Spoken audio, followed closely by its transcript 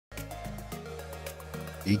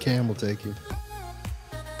Ecam will take you.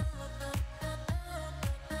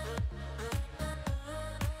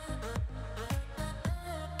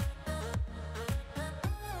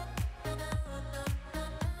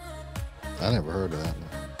 I never heard of that one.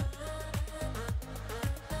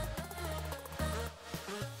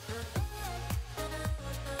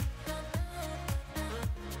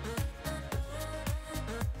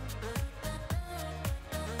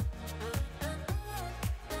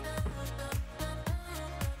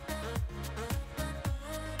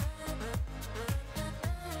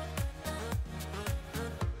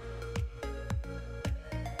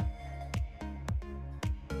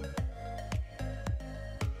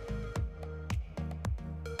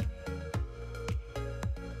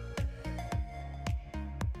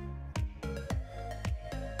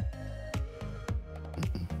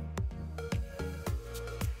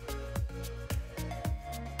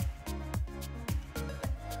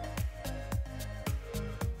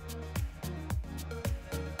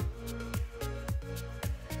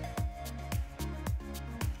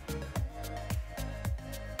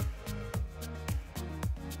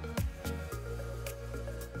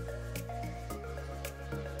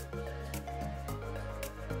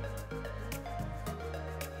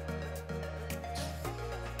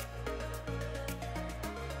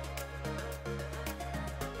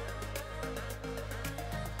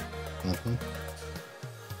 Mm-hmm.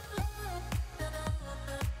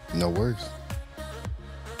 No worries.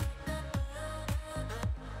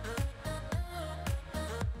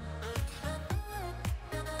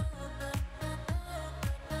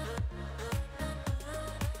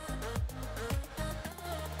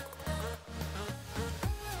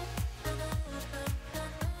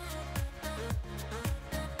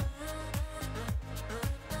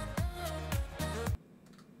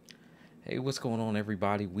 Hey, what's going on,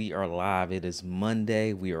 everybody? We are live. It is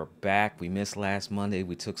Monday. We are back. We missed last Monday.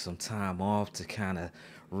 We took some time off to kind of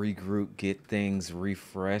regroup, get things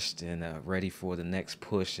refreshed, and ready for the next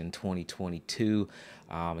push in 2022.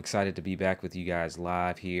 Excited to be back with you guys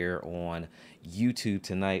live here on YouTube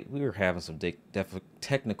tonight. We were having some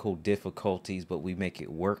technical difficulties, but we make it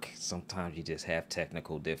work. Sometimes you just have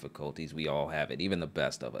technical difficulties. We all have it, even the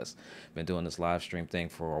best of us. Been doing this live stream thing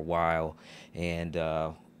for a while, and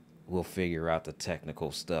we'll figure out the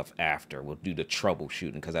technical stuff after. We'll do the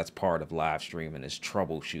troubleshooting because that's part of live streaming is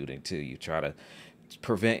troubleshooting too. You try to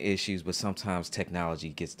prevent issues, but sometimes technology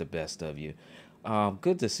gets the best of you.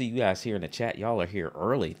 Good to see you guys here in the chat. Y'all are here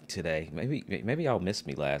early today. Maybe y'all missed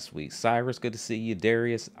me last week. Cyrus, good to see you.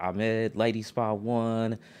 Darius, Ahmed, Lady Spa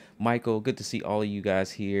One, Michael, good to see all of you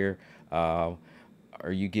guys here.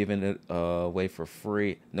 Are you giving it away for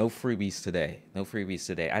free? No freebies today. No freebies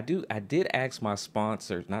today. I did ask my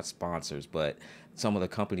sponsors, not sponsors, but some of the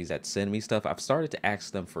companies that send me stuff. I've started to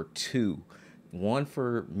ask them for two. One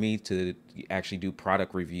for me to actually do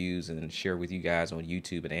product reviews and share with you guys on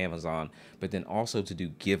YouTube and Amazon, but then also to do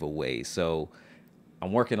giveaways. So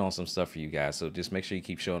I'm working on some stuff for you guys. So just make sure you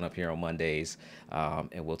keep showing up here on Mondays,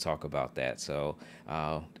 and we'll talk about that. So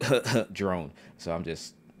drone. So I'm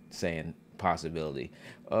just saying possibility.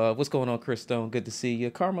 What's going on, Chris Stone? Good to see you.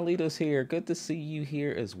 Carmelita's here. Good to see you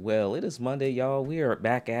here as well. It is Monday, y'all. We are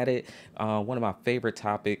back at it. One of my favorite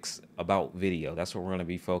topics about video. That's what we're going to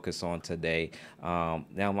be focused on today.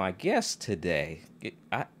 Now, my guest today,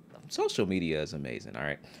 social media is amazing, all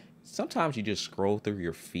right? Sometimes you just scroll through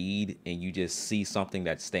your feed and you just see something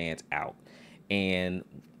that stands out. And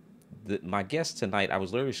my guest tonight, I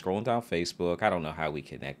was literally scrolling down Facebook. I don't know how we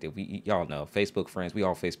connected. Y'all know Facebook friends. We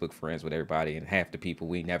all Facebook friends with everybody, and half the people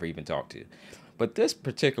we never even talked to. But this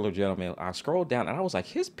particular gentleman, I scrolled down and I was like,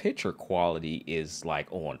 his picture quality is like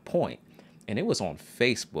on point. And it was on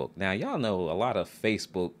Facebook. Now, y'all know a lot of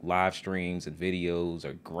Facebook live streams and videos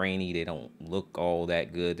are grainy. They don't look all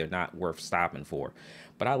that good. They're not worth stopping for.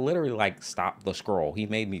 But I literally like stopped the scroll. He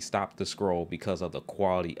made me stop the scroll because of the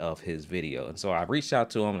quality of his video. And so I reached out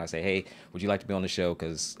to him and I say, hey, would you like to be on the show?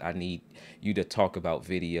 Because I need you to talk about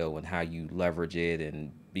video and how you leverage it.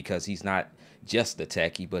 And because he's not just a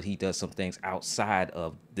techie, but he does some things outside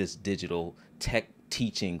of this digital tech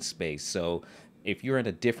teaching space. So if you're in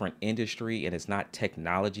a different industry and it's not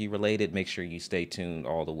technology related, make sure you stay tuned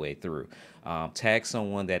all the way through. Tag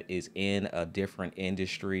someone that is in a different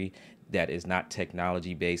industry that is not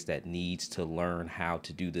technology based, that needs to learn how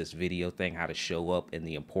to do this video thing, how to show up, and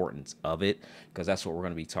the importance of it, because that's what we're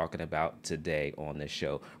going to be talking about today on this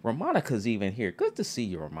show. Ramonica's even here. Good to see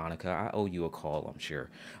you, Ramonica. I owe you a call, I'm sure.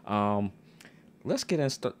 Let's get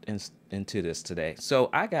into this today. So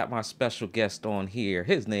I got my special guest on here.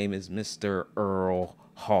 His name is Mr. Earl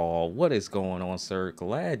Hall. What is going on, sir?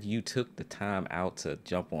 Glad you took the time out to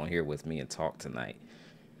jump on here with me and talk tonight.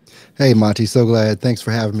 Hey, Monty, so glad. Thanks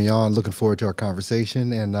for having me on. Looking forward to our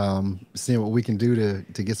conversation and seeing what we can do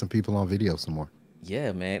to get some people on video some more.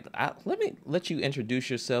 Yeah, man. Let me let you introduce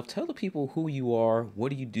yourself. Tell the people who you are, what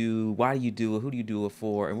do you do, why do you do it, who do you do it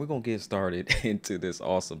for, and we're gonna get started into this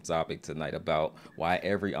awesome topic tonight about why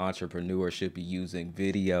every entrepreneur should be using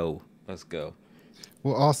video. Let's go.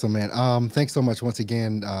 Well, awesome, man. Thanks so much once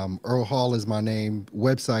again. Earl Hall is my name.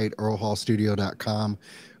 Website, earlhallstudio.com,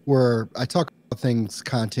 where I talk about things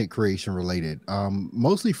content creation related,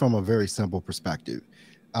 mostly from a very simple perspective.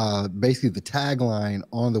 Basically, the tagline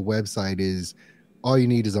on the website is all you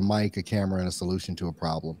need is a mic, a camera, and a solution to a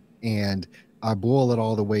problem. And I boil it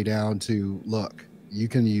all the way down to look, you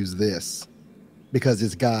can use this because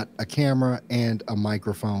it's got a camera and a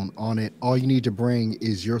microphone on it. All you need to bring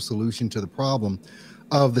is your solution to the problem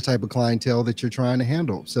of the type of clientele that you're trying to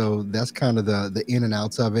handle. So that's kind of the in and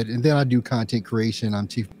outs of it. And then I do content creation. I'm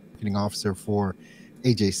chief marketing officer for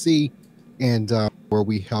AJC, and where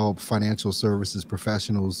we help financial services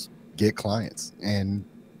professionals get clients, and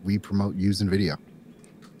we promote using video.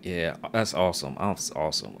 Yeah, that's awesome. That's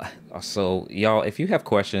awesome. So, y'all, if you have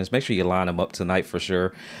questions, make sure you line them up tonight for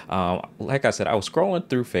sure. Like I said, I was scrolling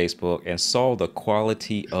through Facebook and saw the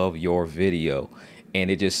quality of your video, and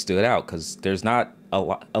it just stood out because there's not a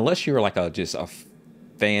lot, unless you're like a just a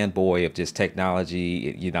fanboy of just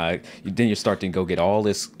technology. Then you're starting to go get all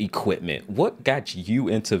this equipment. What got you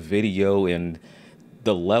into video and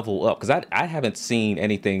the level up? Because I haven't seen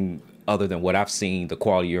anything other than what I've seen, the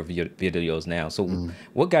quality of your videos now. So Mm.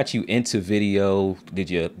 what got you into video? Did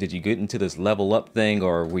you get into this level up thing,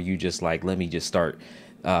 or were you just like, let me just start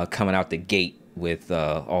coming out the gate with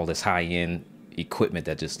all this high end equipment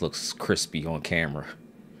that just looks crispy on camera?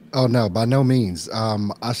 Oh no, by no means.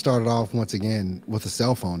 I started off once again with a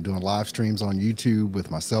cell phone, doing live streams on YouTube with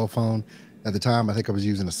my cell phone. At the time, I think I was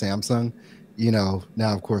using a Samsung. Now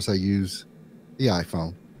of course I use the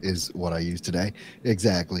iPhone is what I use today.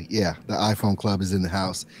 Exactly. Yeah, the iPhone club is in the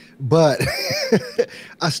house. But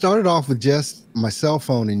I started off with just my cell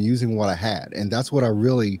phone and using what I had, and that's what I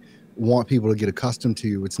really want people to get accustomed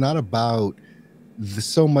to. It's not about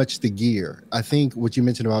so much the gear. I think what you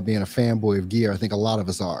mentioned about being a fanboy of gear, I think a lot of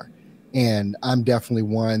us are. And I'm definitely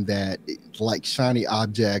one that like shiny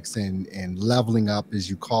objects and leveling up, as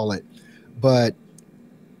you call it. But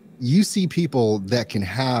you see people that can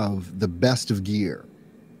have the best of gear,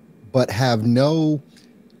 but have no,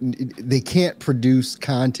 they can't produce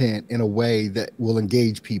content in a way that will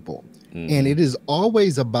engage people. And Hmm. it is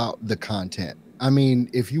always about the content. I mean,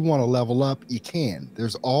 if you want to level up, you can.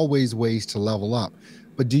 There's always ways to level up.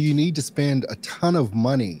 But do you need to spend a ton of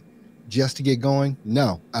money just to get going?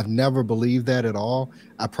 No, I've never believed that at all.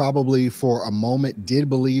 I probably for a moment did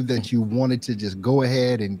believe that you wanted to just go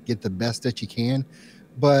ahead and get the best that you can.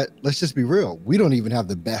 But let's just be real. We don't even have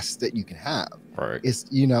the best that you can have. Right.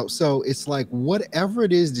 So it's like whatever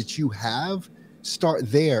it is that you have,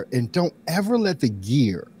 start there and don't ever let the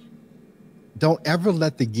gear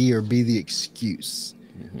be the excuse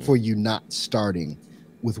Hmm. for you not starting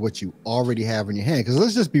with what you already have in your hand. Because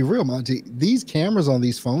let's just be real, Monty, these cameras on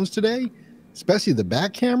these phones today, especially the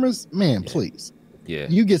back cameras, man, Yeah. please, Yeah.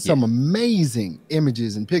 you get Yeah. some amazing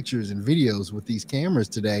images and pictures and videos with these cameras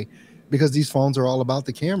today because these phones are all about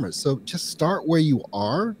the cameras. So just start where you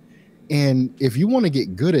are, and if you want to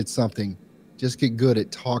get good at something, just get good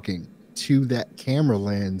at talking to that camera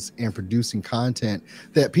lens and producing content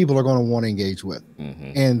that people are going to want to engage with. Hmm.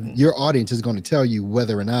 And your audience is going to tell you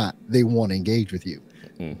whether or not they want to engage with you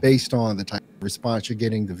Hmm. based on the type of response you're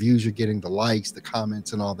getting, the views you're getting, the likes, the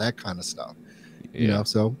comments, and all that kind of stuff. Yeah.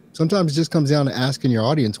 So sometimes it just comes down to asking your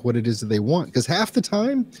audience what it is that they want. Because half the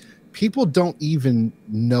time, people don't even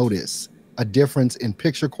notice a difference in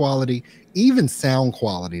picture quality, even sound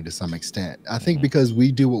quality to some extent. I think Hmm. because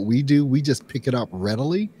we do what we do, we just pick it up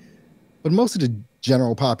readily. But most of the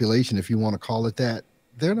general population, if you want to call it that,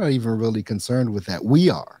 they're not even really concerned with that.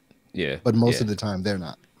 We are, Yeah. but most Yeah. of the time they're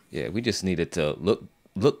not. Yeah, we just needed to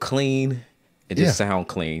look clean and just Yeah. sound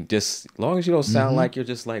clean. Just as long as you don't sound Hmm. like you're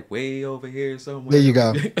just like way over here There you somewhere.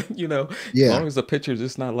 go. As Yeah. long as the picture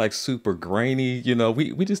just not like super grainy,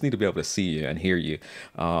 we just need to be able to see you and hear you.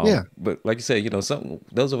 Yeah. But like you said, some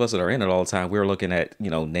those of us that are in it all the time, we're looking at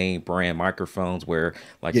name brand microphones where,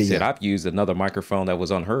 like Yeah. you said, Yeah. I've used another microphone that was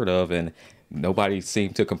unheard of and nobody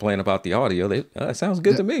seemed to complain about the audio. It sounds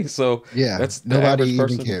good Yeah. to me. So Yeah. that's the Nobody average even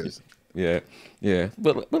person. cares. Yeah, yeah,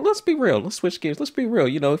 but let's be real. Let's switch gears. Let's be real.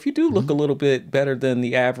 If you do look Hmm. a little bit better than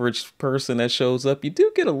the average person that shows up, you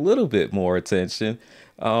do get a little bit more attention.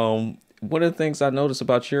 One of the things I noticed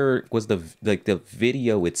about your was the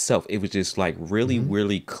video itself. It was just like really Hmm.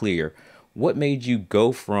 really clear. What made you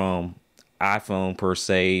go from iPhone per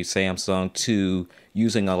se, Samsung, to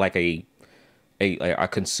using a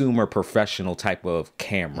consumer professional type of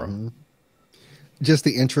camera? Mhm. Just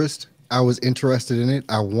the interest. I was interested in it.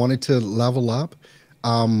 I wanted to level up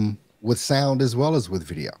with sound as well as with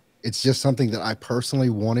video. It's just something that I personally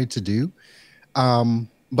wanted to do.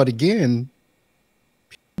 But again,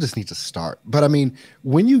 just need to start. But I mean,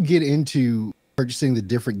 when you get into purchasing the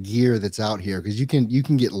different gear that's out here, because you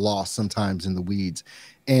can get lost sometimes in the weeds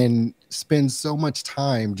and spend so much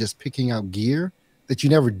time just picking out gear that you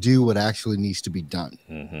never do what actually needs to be done,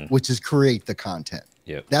 Mm-hmm. which is create the content.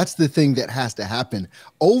 Yep. That's the thing that has to happen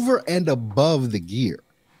over and above the gear.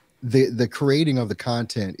 The creating of the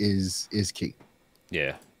content is key.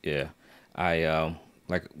 Yeah, yeah. I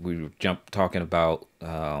like we were talking about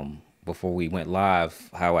before we went live,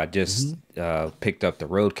 how I just Mhm. picked up the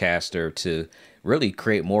Roadcaster to really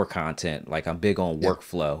create more content. Like I'm big on Yeah.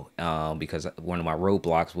 workflow because one of my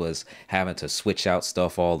roadblocks was having to switch out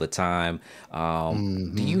stuff all the time. Do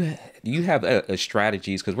Hmm. you have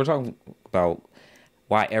strategies? Because we're talking about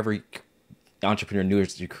why every entrepreneur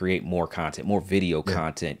needs to create more content, more video Yeah.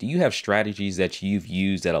 content. Do you have strategies that you've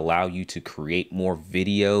used that allow you to create more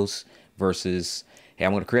videos versus, hey,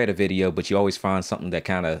 I'm going to create a video, but you always find something that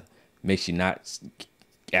kind of makes you not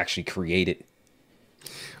actually create it?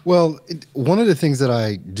 Well, one of the things that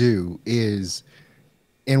I do is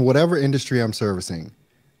in whatever industry I'm servicing,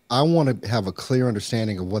 I want to have a clear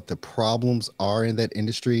understanding of what the problems are in that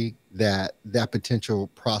industry that that potential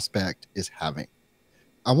prospect is having.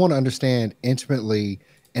 I want to understand intimately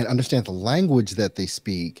and understand the language that they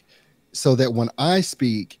speak so that when I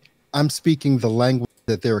speak, I'm speaking the language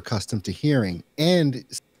that they're accustomed to hearing. And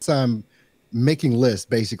since I'm making lists,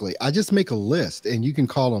 basically, I just make a list and you can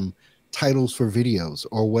call them titles for videos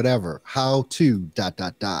or whatever. How to dot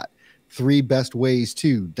dot dot. Three best ways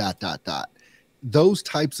to dot dot dot. Those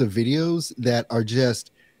types of videos that are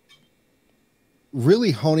just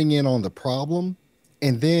really honing in on the problem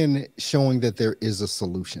and then showing that there is a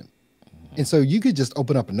solution. And so you could just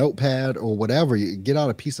open up a notepad or whatever, you get out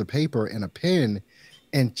a piece of paper and a pen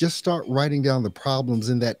and just start writing down the problems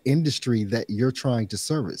in that industry that you're trying to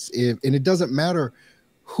service. And it doesn't matter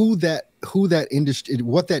who that industry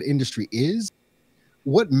what that industry is.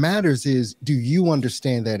 What matters is, do you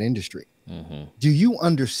understand that industry? Mm-hmm. Do you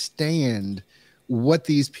understand what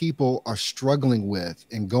these people are struggling with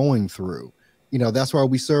and going through? That's why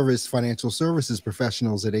we service financial services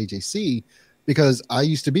professionals at AJC, because I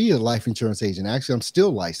used to be a life insurance agent. Actually, I'm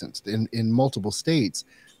still licensed in multiple states.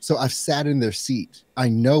 So I've sat in their seat. I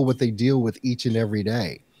know what they deal with each and every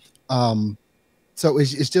day. Um, so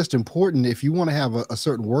it's just important if you want to have a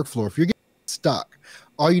certain workflow, if you're getting stuck,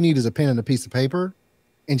 all you need is a pen and a piece of paper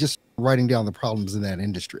and just writing down the problems in that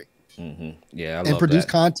industry Mm-hmm. Yeah, I and love produce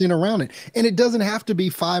that. content around it. And it doesn't have to be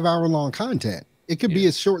 5 hour long content. It could be Yeah.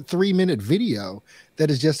 a short 3 minute video that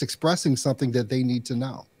is just expressing something that they need to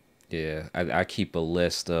know. Yeah, I keep a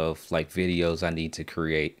list of like videos I need to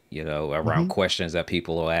create, around Hmm. questions that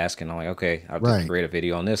people will ask, and I'm like, okay, I'll just Right. create a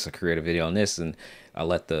video on this, I'll create a video on this, and I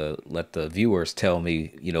let the viewers tell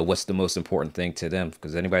me, what's the most important thing to them.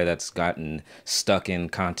 Because anybody that's gotten stuck in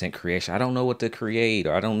content creation, I don't know what to create,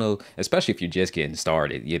 or I don't know, especially if you're just getting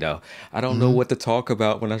started, I don't know Hmm. what to talk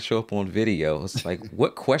about when I show up on videos. Like,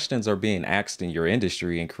 what questions are being asked in your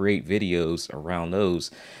industry, and create videos around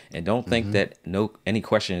those. And don't think Hmm. that no any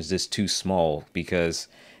question is just too small, because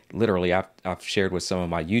literally I've shared with some of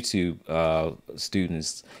my YouTube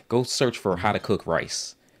students, go search for how Hmm. to cook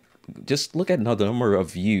rice. Just look at the number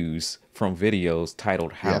of views from videos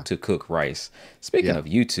titled how Yeah. to cook rice. Speaking Yeah. of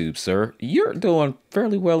YouTube, sir, you're doing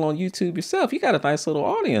fairly well on YouTube yourself. You got a nice little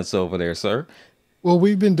audience over there, sir. Well,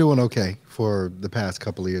 we've been doing okay for the past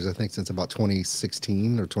couple of years. I think since about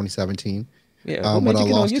 2016 or 2017, Yeah, what when made I you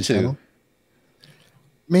get on lost the YouTube? channel.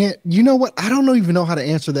 Man, you know what? I don't even know how to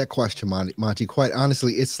answer that question, Monty. Quite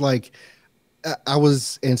honestly, it's like I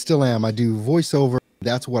was and still am. I do voiceover.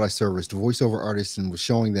 That's what I serviced voiceover artists and was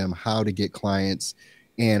showing them how to get clients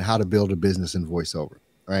and how to build a business in voiceover.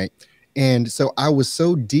 Right. And so I was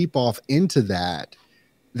so deep off into that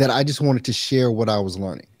I just wanted to share what I was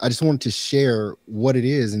learning. I just wanted to share what it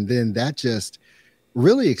is. And then that just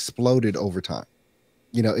really exploded over time.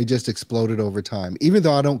 It just exploded over time. Even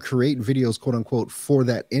though I don't create videos, quote unquote, for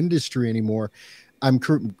that industry anymore, I'm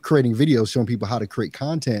creating videos showing people how to create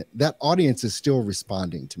content. That audience is still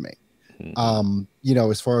responding to me. Hmm.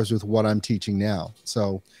 As far as with what I'm teaching now.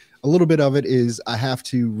 So a little bit of it is I have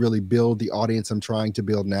to really build the audience I'm trying to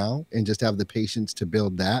build now and just have the patience to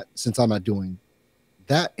build that, since I'm not doing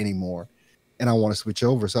that anymore and I want to switch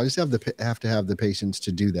over. So I just have to have the patience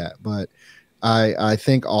to do that. But I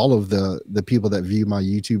think all of the people that view my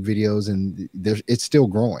YouTube videos, and there's it's still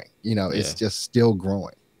growing. You know, it's Yeah. just still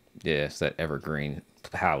growing. Yeah, it's that evergreen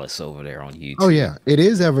palace over there on Oh YouTube. yeah, it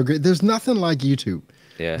is evergreen. There's nothing like YouTube.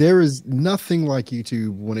 Yeah. There is nothing like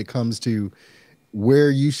YouTube when it comes to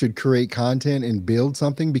where you should create content and build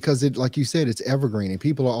something, because it, like you said, it's evergreen and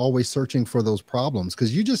people are always searching for those problems.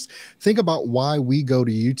 Because you just think about why we go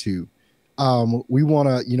to YouTube. We want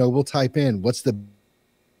to, we'll type in what's the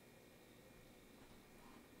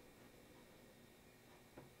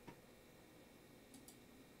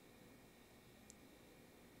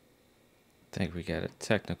I think we got a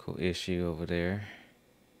technical issue over there.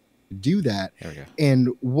 do that, There we go. and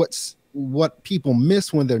what people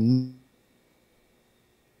miss when they're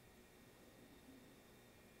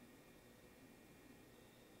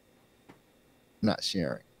not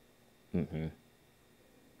sharing. Mm-hmm.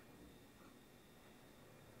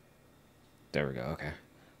 There we go. Okay.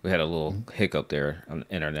 We had a little Mhm. hiccup there on the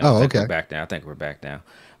internet. I Oh, think we're okay. back now. I think we're back now.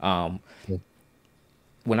 Um, Cool.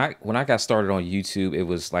 when I got started on YouTube, it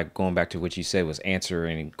was like going back to what you said was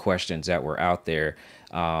answering questions that were out there.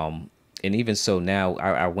 Um, and even so now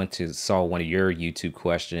I went to saw one of your YouTube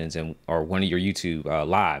questions and or one of your YouTube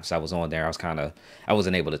lives. I was on there. I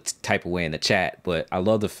wasn't able to type away in the chat, but I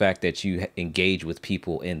love the fact that you engage with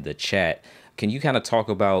people in the chat. Can you kind of talk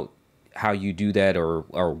about how you do that or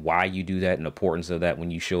why you do that and the importance of that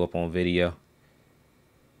when you show up on video?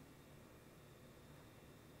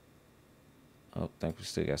 Oh, I think we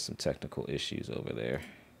still got some technical issues over there.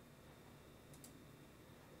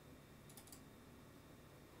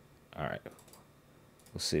 All right.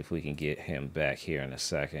 We'll see if we can get him back here in a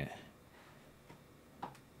second.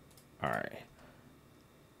 All right.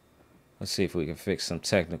 Let's see if we can fix some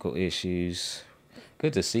technical issues.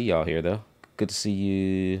 Good to see y'all here, though. Good to see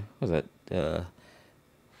you. What's that?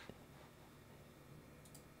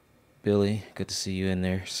 Billy, good to see you in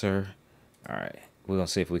there, sir. All right. We're going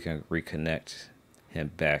to see if we can reconnect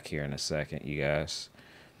him back here in a second, you guys.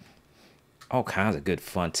 All kinds of good,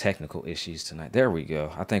 fun technical issues tonight. There we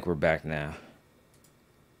go. I think we're back now.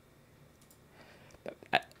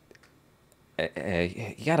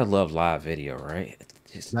 You gotta love live video, right?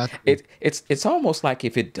 That's It's almost like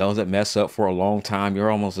if it doesn't mess up for a long time,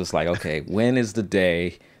 you're almost just like, okay, when is the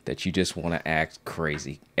day that you just want to act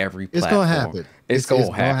crazy? Every it's gonna platform, happen. it's It's gonna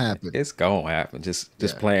gonna happen. happen. It's gonna happen. Just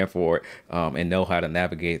Yeah. plan for it, and know how to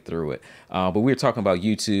navigate through it. But we were talking about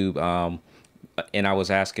YouTube. And I was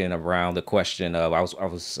asking around the question of I was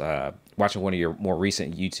watching one of your more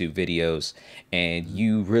recent YouTube videos, and Mhm.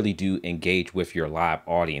 you really do engage with your live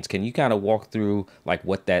audience. Can you kind of walk through like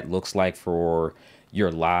what that looks like for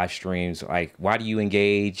your live streams? Like, why do you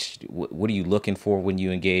engage? What are you looking for when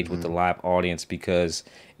you engage with the Mhm. live audience? Because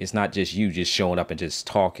it's not just you just showing up and just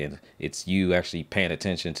talking. It's you actually paying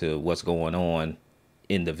attention to what's going on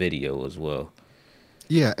in the video as well.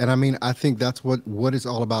 Yeah, and I mean, I think that's what it's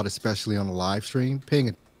all about, especially on a live stream, paying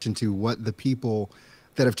attention to what the people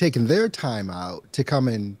that have taken their time out to come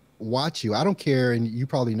and watch you. I don't care, and you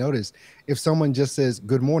probably noticed if someone just says,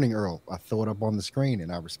 "Good morning, Earl," I throw it up on the screen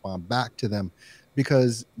and I respond back to them,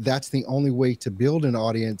 because that's the only way to build an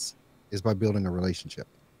audience is by building a relationship.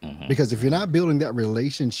 Hmm. Because if you're not building that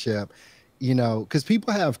relationship, because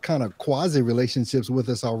people have kind of quasi relationships with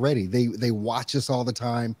us already. They watch us all the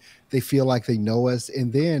time. They feel like they know us,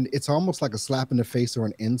 and then it's almost like a slap in the face or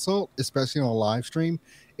an insult, especially on a live stream.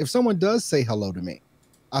 If someone does say hello to me,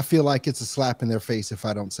 I feel like it's a slap in their face if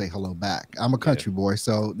I don't say hello back. I'm a Yeah. country boy,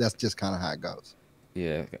 so that's just kind of how it goes.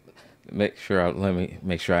 Yeah, let me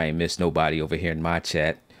make sure I ain't miss nobody over here in my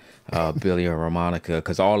chat, Billy or Romonica,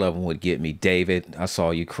 because all of them would get me. David, I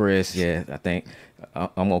saw you. Chris, yeah, I think I'm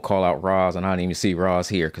gonna call out Roz, and I don't even see Roz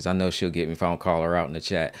here because I know she'll get me if I don't call her out in the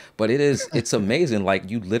chat. But it's amazing. Like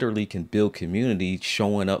you literally can build community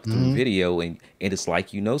showing up through Hmm. video, and it's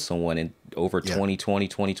like you know someone. And over Yeah. 2020,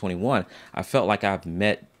 2021, I felt like I've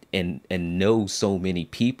met and know so many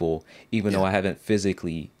people, even though Yeah. I haven't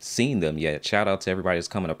physically seen them yet. Shout out to everybody that's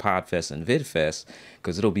coming to Podfest and VidFest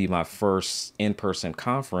because it'll be my first in-person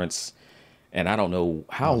conference, and I don't know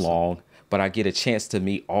how Awesome. long, but I get a chance to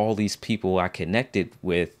meet all these people I connected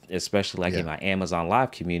with, especially like in Yeah. my Amazon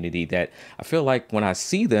Live community. That I feel like when I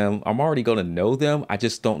see them, I'm already going to know them. I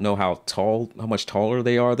just don't know how much taller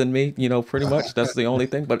they are than me. Pretty much that's the only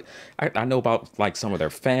thing. But I know about like some of their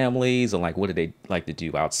families and like what do they like to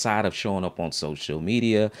do outside of showing up on social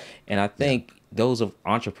media. And I Yeah. think those of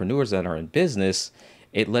entrepreneurs that are in business,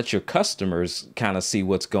 it lets your customers kind of see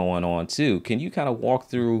what's going on too. Can you kind of walk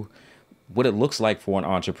through what it looks like for an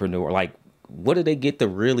entrepreneur? Like, what do they get to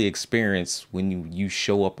really experience when you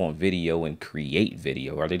show up on video and create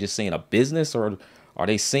video? Are they just seeing a business, or are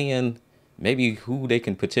they seeing maybe who they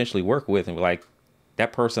can potentially work with, and be like,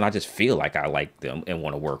 that person, I just feel like I like them and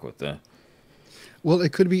want to work with them. Well,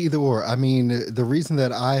 it could be either or. I mean, the reason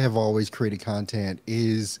that I have always created content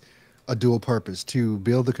is a dual purpose to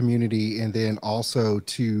build the community and then also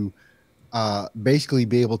to basically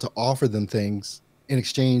be able to offer them things in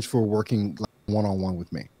exchange for working one on one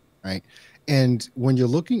with me, right? And when you're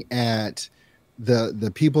looking at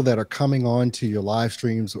the people that are coming on to your live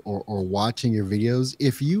streams or watching your videos,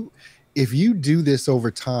 if you do this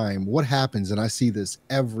over time, what happens, and I see this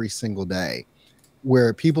every single day,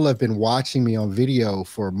 where people have been watching me on video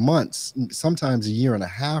for months, sometimes a year and a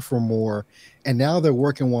half or more, and now they're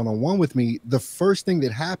working one on one with me. The first thing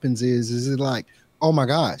that happens is it like, oh my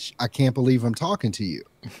gosh, I can't believe I'm talking to you.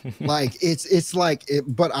 Like it's like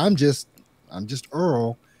it, but I'm just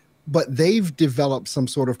Earl, but they've developed some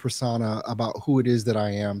sort of persona about who it is that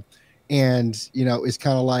I am, and it's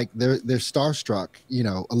kind of like they're starstruck, a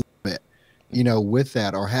little bit, with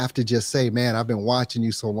that, or have to just say, man, I've been watching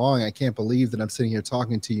you so long, I can't believe that I'm sitting here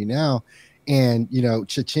talking to you now, and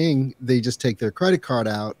cha-ching, they just take their credit card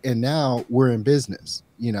out, and now we're in business.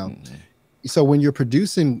 Mhm. So when you're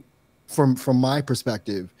producing, from my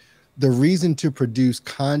perspective, the reason to produce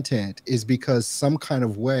content is because some kind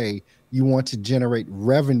of way you want to generate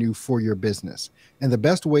revenue for your business, and the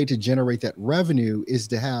best way to generate that revenue is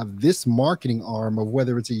to have this marketing arm of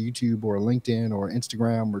whether it's a YouTube or a LinkedIn or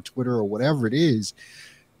Instagram or Twitter or whatever it is.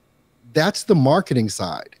 That's the marketing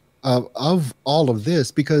side of all of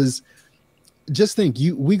this, because just think,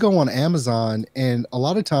 we go on Amazon, and a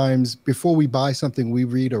lot of times before we buy something, we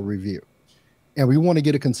read a review, and we want to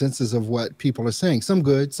get a consensus of what people are saying, some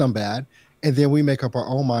good, some bad, and then we make up our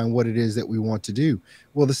own mind what it is that we want to do.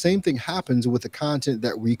 Well, the same thing happens with the content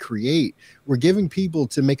that we create. We're giving people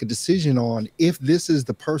to make a decision on if this is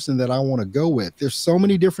the person that I want to go with. There's so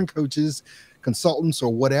many different coaches, consultants,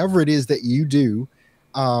 or whatever it is that you do,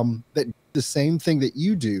 that do the same thing that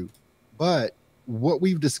you do. But what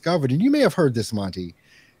we've discovered, and you may have heard this, Monty,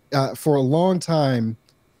 for a long time,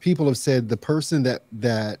 people have said the person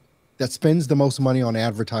that spends the most money on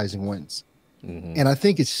advertising wins. Mhm. And I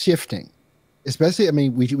think it's shifting, especially, I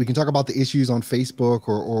mean, we can talk about the issues on Facebook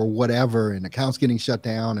or whatever, and accounts getting shut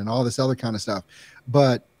down and all this other kind of stuff.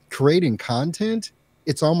 But creating content,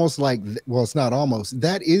 it's almost like, well, it's not almost,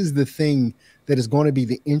 that is the thing that is going to be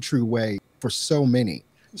the entryway for so many.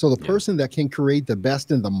 So the Yeah. person that can create the best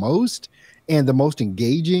and the most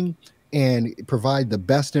engaging and provide the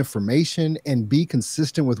best information and be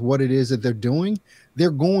consistent with what it is that they're doing, they're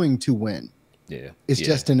going to win. Yeah. It's Yeah.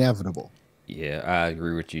 just inevitable. Yeah. I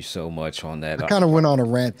agree with you so much on that. I kind of went on a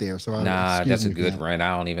rant there, so Nah, excuse that's a me for good that. rant.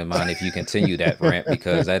 I don't even mind if you continue that rant,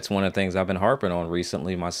 because that's one of the things I've been harping on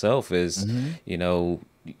recently myself is, Hmm. you know,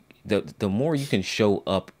 the more you can show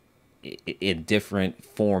up in different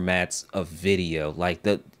formats of video, like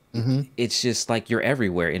Hmm. it's just like you're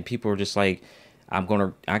everywhere, and people are just like,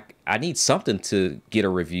 I need something to get a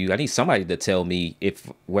review. I need somebody to tell me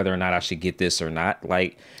if whether or not I should get this or not.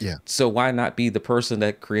 Like, Yeah, so why not be the person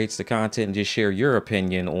that creates the content and just share your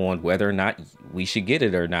opinion on whether or not we should get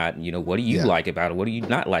it or not? What do you yeah, like about it? What do you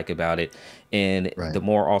not like about it? And right. the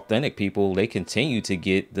more authentic people, they continue to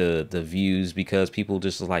get the views, because people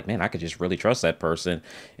just is like, man, I could just really trust that person.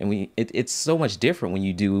 And it's so much different when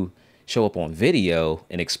you do show up on video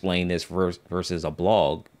and explain this versus a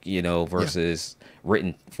blog, Yeah. versus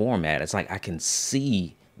written format. It's like I can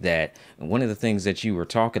see that. And one of the things that you were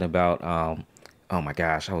talking about, oh my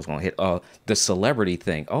gosh, I was gonna hit the celebrity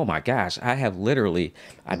thing. Oh my gosh, I have literally,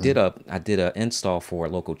 Hmm. I did a install for a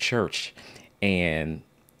local church, and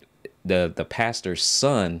the pastor's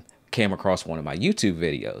son came across one of my YouTube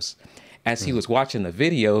videos. As he Hmm. was watching the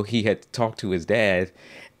video, he had talked to his dad,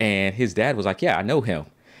 and his dad was like, "Yeah, I know him."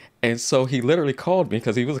 And so he literally called me,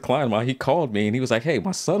 because he was a client of mine. He called me and he was like, "Hey,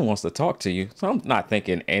 my son wants to talk to you." So I'm not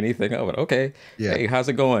thinking anything of it. Okay, Yeah. hey, how's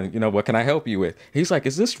it going? What can I help you with? He's like,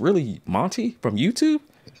 "Is this really Monty from YouTube?"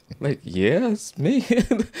 Like, yeah, it's me.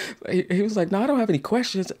 He was like, "No, I don't have any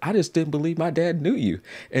questions. I just didn't believe my dad knew you."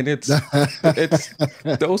 And it's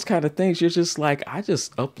those kind of things. You're just like, I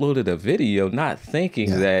just uploaded a video, not thinking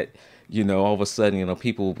Yeah. that, all of a sudden,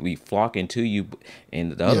 people will be flocking to you.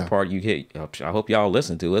 And the other Yeah. part you hit, I hope y'all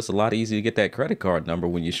listen to. It's a lot easier to get that credit card number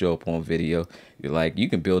when you show up on video. You're like, you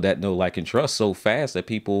can build that know, like, and trust so fast that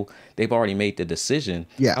people, they've already made the decision.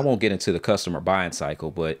 I Yeah. won't get into the customer buying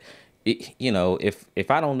cycle, but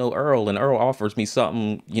if I don't know Earl, and Earl offers me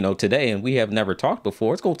something, today, and we have never talked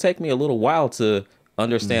before, it's gonna take me a little while to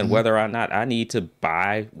understand Hmm. whether or not I need to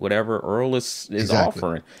buy whatever Earl is Exactly.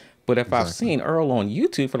 offering. But if I've Exactly. seen Earl on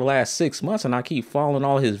YouTube for the last 6 months and I keep following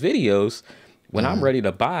all his videos, when I'm Hmm. ready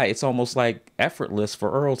to buy, it's almost like effortless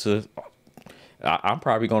for Earl to I'm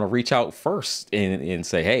probably going to reach out first and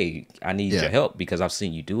say, hey, I need your Yeah. help because I've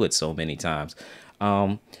seen you do it so many times.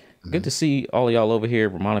 Um, Good Mhm. to see all of y'all over here.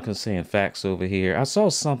 Monica's saying facts over here. I saw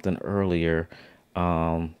something earlier.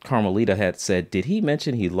 Carmelita had said, did he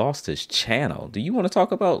mention he lost his channel? Do you want to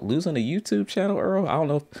talk about losing a YouTube channel, Earl? I don't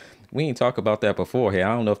know if we ain't talked about that before here.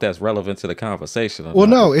 I don't know if that's relevant to the conversation or Well,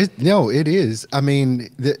 not, but no, it is. I mean,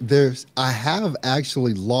 I have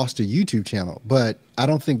actually lost a YouTube channel, but I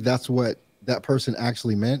don't think that's what that person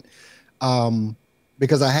actually meant. Um,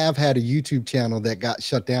 because I have had a YouTube channel that got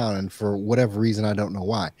shut down, and for whatever reason, I don't know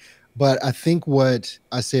why. But I think what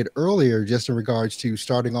I said earlier, just in regards to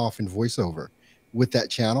starting off in voiceover with that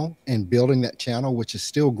channel and building that channel, which is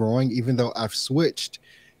still growing, even though I've switched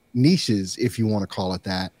niches, if you want to call it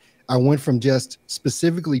that. I went from just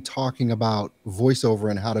specifically talking about voiceover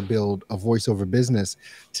and how to build a voiceover business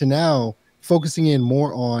to now focusing in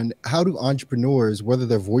more on how do entrepreneurs, whether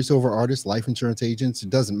they're voiceover artists, life insurance agents, it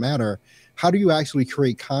doesn't matter, how do you actually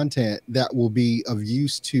create content that will be of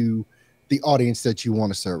use to the audience that you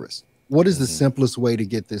want to service? What is the hmm simplest way to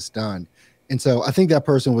get this done? And so I think that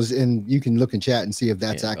person was in, you can look in chat and see if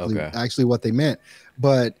that's yeah, okay. actually what they meant.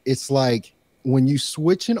 But it's like when you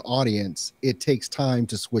switch an audience, it takes time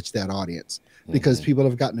to switch that audience because hmm people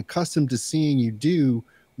have gotten accustomed to seeing you do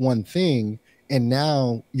one thing and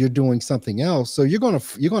now you're doing something else. So you're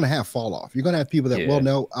gonna have fall off. You're gonna have people that, well, Yeah.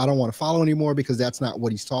 no, I don't want to follow anymore because that's not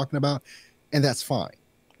what he's talking about. And that's fine.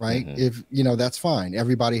 Right. hmm If you know, that's fine.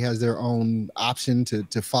 Everybody has their own option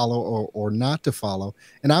to follow or not to follow.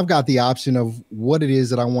 And I've got the option of what it is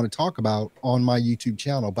that I want to talk about on my YouTube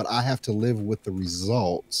channel, but I have to live with the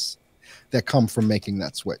results that come from making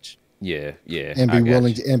that switch Yeah, yeah, and I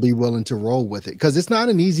got you. be willing to roll with it because it's not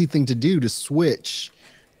an easy thing to do to switch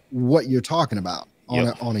what you're talking about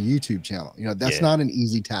Yep. on a YouTube channel. You know, that's Yeah. not an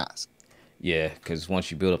easy task. Yeah, because once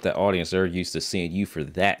you build up that audience, they're used to seeing you for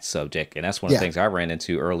that subject, and that's one of the Yeah. things I ran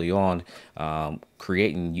into early on.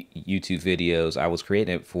 Creating YouTube videos, I was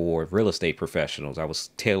creating it for real estate professionals. I was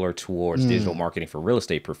tailored towards digital Mm, marketing for real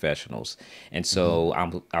estate professionals, and hmm. so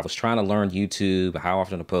I was trying to learn YouTube, how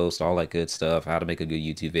often to post, all that good stuff, how to make a good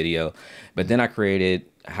YouTube video. But then I created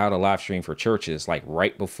how to live stream for churches, like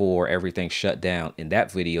right before everything shut down, and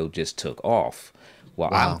that video just took off. Well,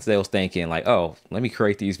 I'm Wow. still thinking like, oh, let me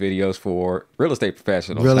create these videos for real estate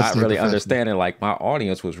professionals, Real not estate really professional. understanding like my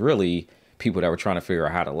audience was really people that were trying to figure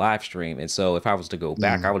out how to live stream. And so if I was to go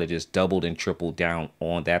back, I Mm, would have just doubled and tripled down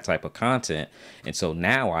on that type of content. And so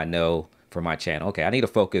now I know for my channel, okay, I need to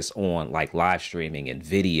focus on like live streaming and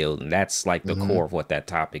video. And that's like the hmm. core of what that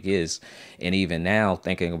topic is. And even now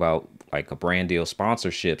thinking about like a brand deal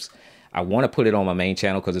sponsorships, I want to put it on my main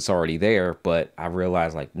channel because it's already there, but I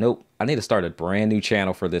realized like, nope, I need to start a brand new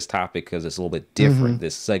channel for this topic because it's a little bit Hmm. different.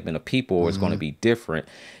 This segment of people is going to Hmm. be different,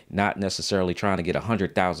 not necessarily trying to get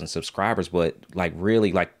 100,000 subscribers, but like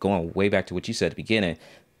really like going way back to what you said at the beginning,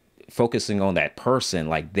 focusing on that person,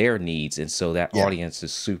 like their needs. And so that Yeah. audience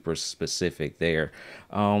is super specific there.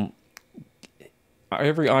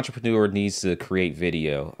 Every entrepreneur needs to create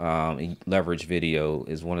video. And leverage video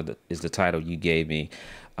is is the title you gave me.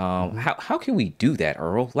 Hmm. How can we do that,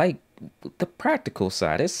 Earl? Like the practical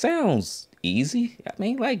side, it sounds easy. I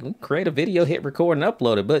mean, like we create a video, hit record, and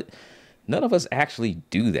upload it, but none of us actually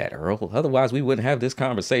do that, Earl. Otherwise, we wouldn't have this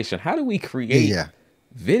conversation. How do we Yeah. create Yeah.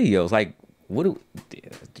 videos? Like, what do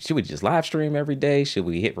should we just live stream every day? Should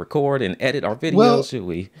we hit record and edit our Well, videos? Should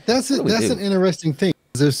we? that's What do it. we That's do? an interesting thing.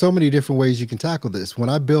 There's so many different ways you can tackle this. When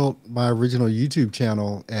I built my original YouTube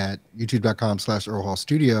channel at youtube.com/Earl Hall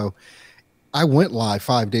Studio, I went live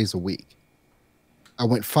 5 days a week. I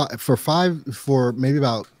went for maybe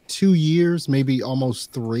about 2 years, maybe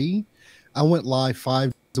almost three. I went live 5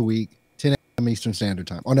 days a week, 10 a.m. Eastern Standard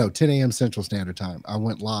Time. Oh no, 10 a.m. Central Standard Time. I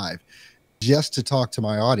went live just to talk to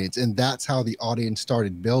my audience, and that's how the audience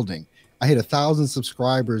started building. I hit 1,000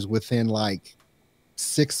 subscribers within like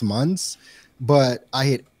 6 months, but I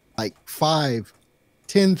hit like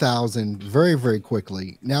 10,000 very, very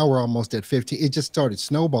quickly. Now we're almost at 15. It just started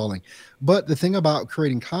snowballing. But the thing about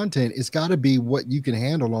creating content, it's got to be what you can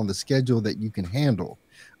handle on the schedule that you can handle.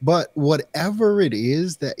 But whatever it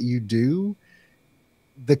is that you do,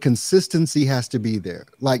 the consistency has to be there.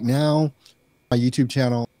 Like now, my YouTube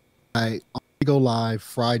channel, I only go live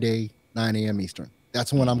Friday, 9 a.m. Eastern. Hmm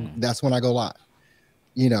That's when I go live.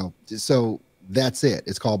 You know, so that's it.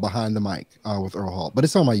 It's called Behind the Mic with Earl Hall, but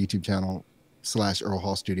it's on my YouTube channel /Earl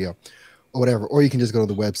Hall Studio or whatever. Or you can just go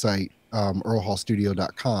to the website,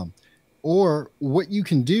 earlhallstudio.com. Or what you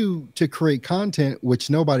can do to create content, which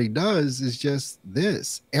nobody does, is just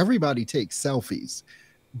this. Everybody takes selfies,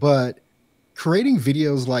 but creating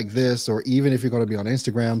videos like this, or even if you're going to be on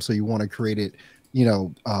Instagram, so you want to create it,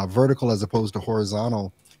 vertical as opposed to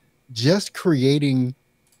horizontal, just creating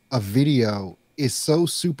a video is so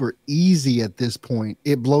super easy at this point.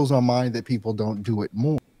 It blows my mind that people don't do it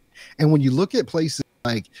more. And when you look at places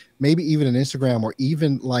like maybe even an Instagram or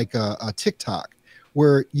even like a TikTok,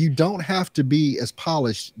 where you don't have to be as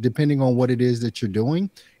polished depending on what it is that you're doing,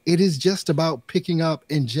 it is just about picking up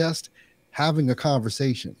and just having a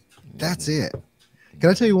conversation. That's it.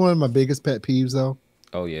 Can I tell you one of my biggest pet peeves though?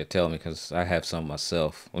 Oh yeah, tell me because I have some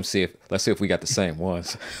myself. Let's see if we got the same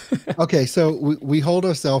ones. Okay, so we hold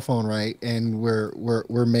our cell phone, right, and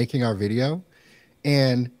we're making our video,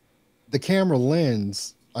 and the camera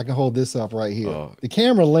lens, I can hold this up right here. Oh, The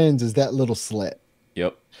camera lens is that little slit,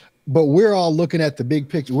 yep. but we're all looking at the big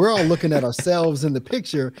picture. We're all looking at ourselves in the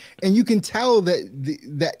picture, and you can tell that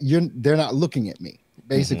they're not looking at me.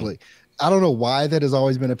 Basically, I don't know why that has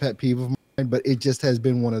always been a pet peeve of mine, but it just has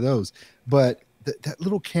been one of those. But that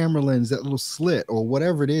little camera lens, that little slit, or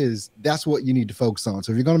whatever it is, that's what you need to focus on.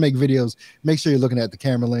 So if you're going to make videos, make sure you're looking at the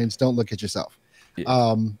camera lens. Don't look at yourself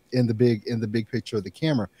Yeah. in the big picture of the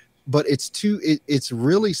camera. But it's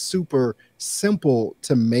really super simple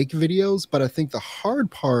to make videos. But I think the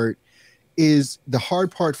hard part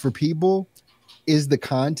for people is the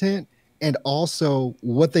content, and also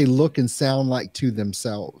what they look and sound like to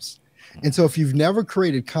themselves. And so if you've never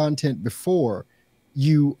created content before,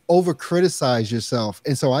 you over criticize yourself.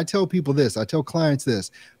 And so I tell people this, I tell clients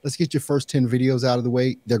this: let's get your first 10 videos out of the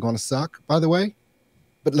way. They're going to suck, by the way,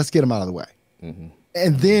 but let's get them out of the way.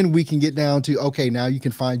 And then we can get down to, okay, now you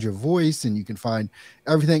can find your voice and you can find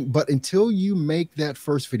everything. But until you make that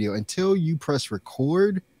first video, until you press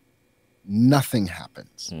record, nothing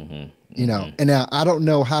happens. And now I don't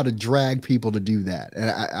know how to drag people to do that, and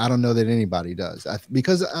I don't know that anybody does,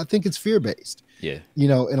 because I think it's fear-based. Yeah. In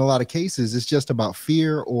a lot of cases it's just about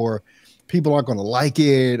fear, or people aren't going to like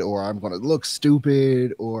it, or I'm going to look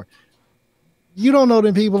stupid, or you don't know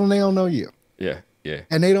them people and they don't know you. Yeah. Yeah.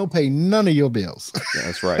 And they don't pay none of your bills.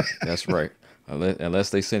 That's right. That's right.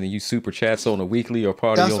 Unless they sending you super chats on a weekly or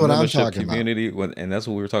part of That's your what I'm membership talking about. community, and that's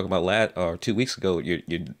what we were talking about 2 weeks ago.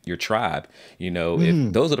 Your tribe,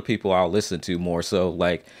 if those are the people I'll listen to more. So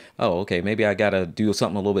like, oh, okay, maybe I gotta do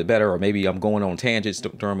something a little bit better, or maybe I'm going on tangents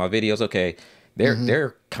during my videos. Okay,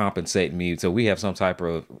 they're compensating me, so we have some type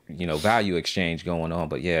of value exchange going on.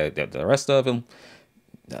 But yeah, the rest of them.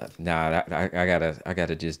 Nah, I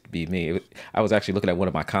gotta just be me. I was actually looking at one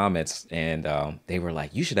of my comments, and they were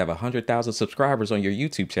like, "You should have 100,000 subscribers on your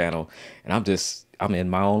YouTube channel." And I'm in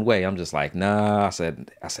my own way. I'm just like, nah. I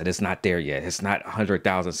said it's not there yet. It's not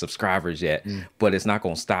 100,000 subscribers yet, but it's not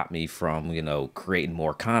gonna stop me from creating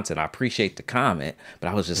more content. I appreciate the comment, but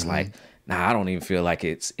I was just like, nah, I don't even feel like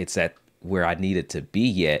it's at where I need it to be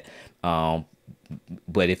yet.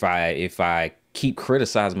 But if I keep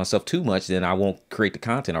criticizing myself too much, then I won't create the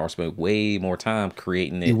content. I'll spend way more time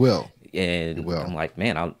creating it. You will. And You will. I'm like,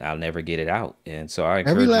 man, I'll never get it out. And so I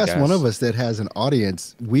Every encourage you last one of guys. us that has an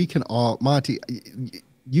audience, we can all, Monty,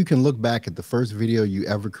 you can look back at the first video you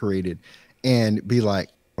ever created and be like,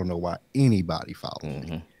 I don't know why anybody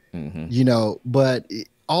followed me. But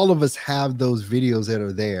all of us have those videos that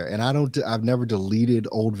are there. And I've never deleted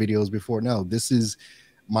old videos before. No, this is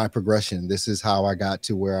my progression. This is how I got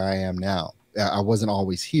to where I am now. I wasn't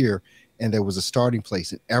always here, and there was a starting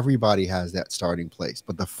place, and everybody has that starting place.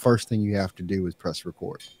 But the first thing you have to do is press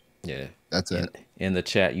record. Yeah. That's it. In the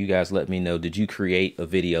chat, you guys let me know, did you create a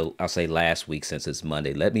video, I'll say last week since it's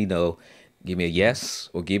Monday. Let me know. Give me a yes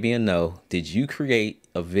or give me a no. Did you create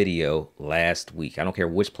a video last week? I don't care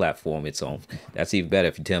which platform it's on. That's even better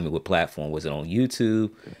if you tell me what platform. Was it on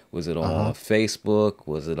YouTube? Was it on Facebook?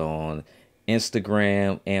 Was it on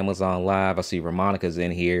Instagram, Amazon Live? I see Ramonica's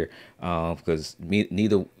in here because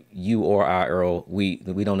neither you or I, Earl, we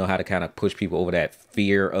don't know how to kind of push people over that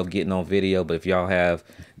fear of getting on video. But if y'all have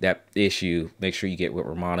that issue, make sure you get with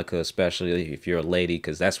Ramonica, especially if you're a lady,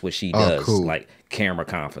 because that's what she does. Cool. Like camera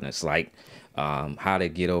confidence, like how to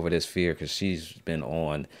get over this fear, because she's been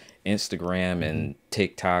on Instagram and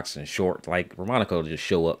TikToks and short. Like Ramonica will just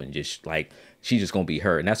show up and just like, she's just gonna be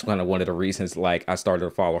her. And that's kind of one of the reasons like I started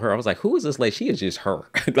to follow her. I was like, who is this lady? She is just her.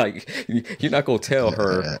 Like you're not gonna tell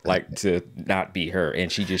her like to not be her.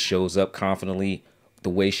 And she just shows up confidently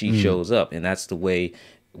the way she shows up. And that's the way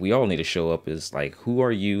we all need to show up, is like, who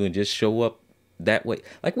are you? And just show up that way.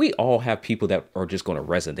 Like we all have people that are just going to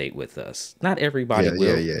resonate with us. Not everybody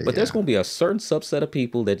will, but there's going to be a certain subset of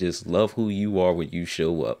people that just love who you are when you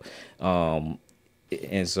show up.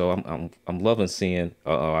 And so I'm loving seeing.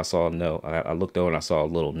 I saw a no. I looked over and I saw a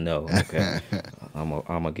little no. Okay, I'm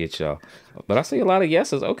gonna get y'all. But I see a lot of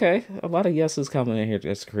yeses. Okay, a lot of yeses coming in here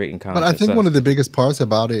just creating But I content. think So one of the biggest parts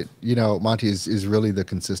about it, Monty, is really the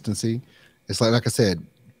consistency. It's like I said,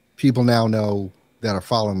 people now know that are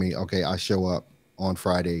following me. Okay, I show up on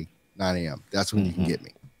Friday, 9 a.m. That's when you can get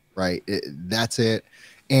me, right? That's it.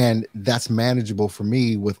 And that's manageable for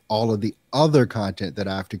me with all of the other content that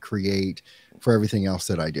I have to create for everything else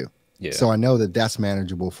that I do. yeah, So I know that that's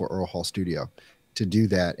manageable for Earl Hall Studio to do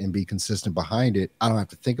that and be consistent behind it. I don't have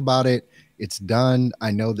to think about it. It's done.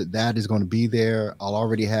 I know that that is going to be there. I'll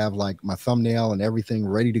already have like my thumbnail and everything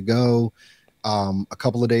ready to go a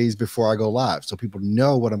couple of days before I go live. So people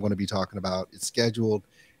know what I'm going to be talking about. It's scheduled.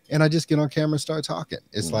 And I just get on camera and start talking.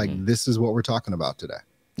 It's like, this is what we're talking about today.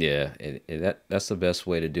 yeah. That's the best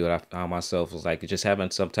way to do it. I found myself was like just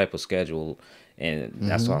having some type of schedule, and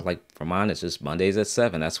that's why Hmm. like for mine it's just Mondays at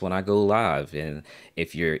 7. That's when I go live. And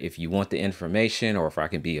if you want the information or if I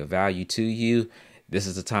can be of value to you, this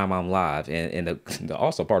is the time I'm live. And the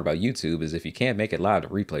also part about YouTube is if you can't make it live, the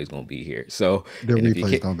replay is gonna be here. So The and if you replay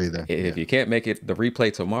is can't going to be there. if Yeah. you can't make it the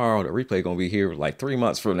replay tomorrow, the replay gonna be here like 3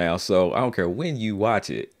 months from now. So I don't care when you watch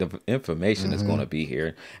it, the information is Hmm. gonna be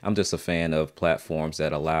here. I'm just a fan of platforms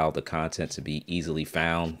that allow the content to be easily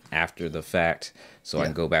found after the fact, so I Yeah.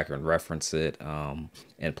 can go back and reference it.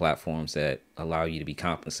 And platforms that allow you to be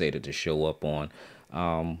compensated to show up on.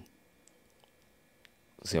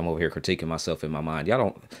 See, I'm over here critiquing myself in my mind. Y'all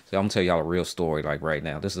don't. See, I'm gonna tell y'all a real story. Like right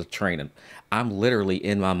now, this is a training. I'm literally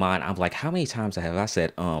in my mind. I'm like, how many times have I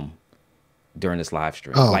said during this live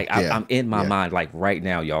stream? Oh, Like yeah. I'm in my Yeah. mind. Like right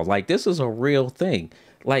now, y'all. Like this is a real thing.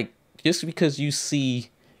 Like just because you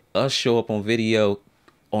see us show up on video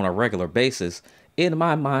on a regular basis, in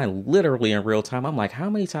my mind, literally in real time, I'm like,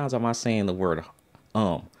 how many times am I saying the word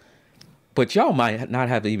um? But y'all might not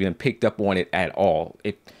have even picked up on it at all.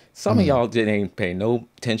 If some of Mm. y'all didn't pay no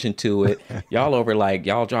attention to it, y'all over like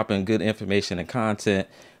y'all dropping good information and content.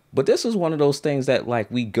 But this is one of those things that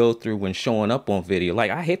like we go through when showing up on video.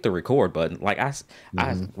 Like I hit the record button. Like I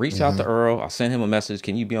Hmm. reached out to Hmm. Earl. I sent him a message.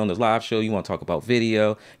 Can you be on this live show? You want to talk about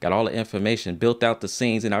video? Got all the information, built out the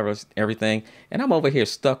scenes and everything. And I'm over here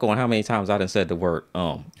stuck on how many times I done said the word.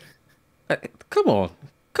 Come on,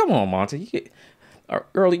 come on, Monty.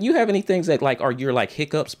 Early, you have any things that like are your like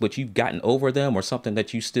hiccups, but you've gotten over them, or something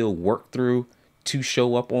that you still work through to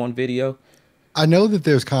show up on video? I know that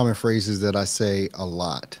there's common phrases that I say a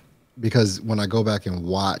lot because when I go back and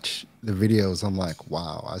watch the videos, I'm like,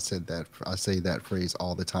 wow, I said that. I say that phrase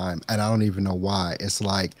all the time, and I don't even know why. It's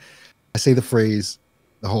like I say the phrase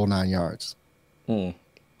the whole 9 yards. Mm.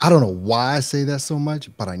 I don't know why I say that so much,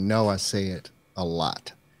 but I know I say it a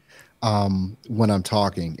lot when I'm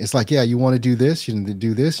talking. It's like, yeah, you want to do this, you need to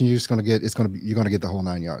do this, and you're just gonna get you're gonna get the whole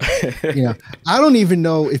 9 yards. I don't even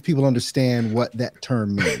know if people understand what that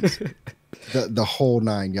term means, the whole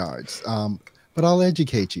 9 yards. But I'll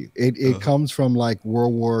educate you. It comes from like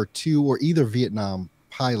World War II or either Vietnam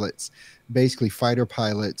pilots, basically fighter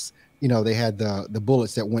pilots. They had the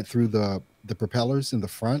bullets that went through the propellers in the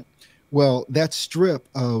front. Well, that strip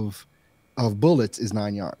of bullets is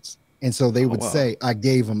 9 yards. And so they Oh would wow. say, I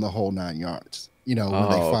gave them the whole 9 yards, when they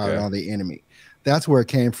Oh fired okay. on the enemy. That's where it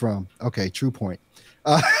came from. Okay, true point.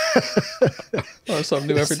 Uh, Learn something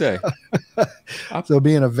new every day. I, so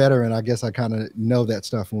being a veteran, I guess I kind of know that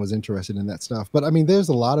stuff and was interested in that stuff. But I mean, there's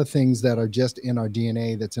a lot of things that are just in our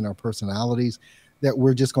DNA, that's in our personalities, that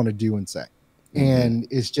we're just going to do and say. And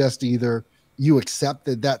it's just either you accept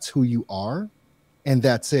that that's who you are, and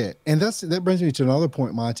that's it. And that brings me to another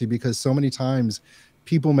point, Monty, because so many times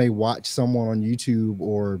people may watch someone on YouTube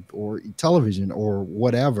or television or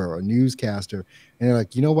whatever, a newscaster, and they're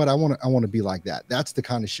like, you know what, I want to be like that. That's the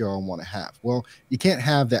kind of show I want to have. Well, you can't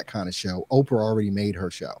have that kind of show. Oprah already made her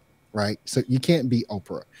show, right? So you can't beat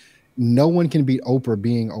Oprah. No one can beat Oprah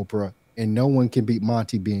being Oprah, and no one can beat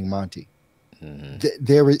Monty being Monty.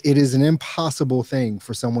 It is an impossible thing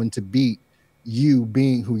for someone to beat you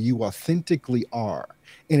being who you authentically are.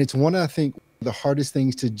 And it's one, I think, the hardest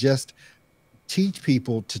things to just teach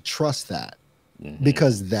people to trust that,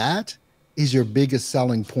 because that is your biggest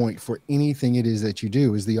selling point for anything it is that you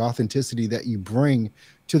do, is the authenticity that you bring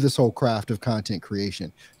to this whole craft of content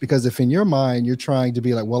creation. Because if in your mind you're trying to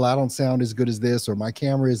be like, well, I don't sound as good as this, or my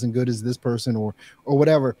camera isn't good as this person, or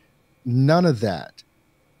whatever, none of that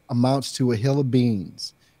amounts to a hill of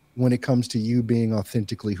beans when it comes to you being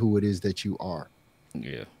authentically who it is that you are,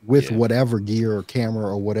 yeah, with yeah, whatever gear or camera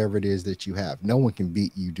or whatever it is that you have. No one can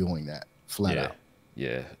beat you doing that flat yeah, out.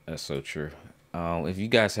 yeah. That's so true. If you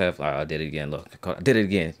guys have, I did it again. Look, I did it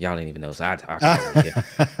again. Y'all didn't even know. So I caught it again.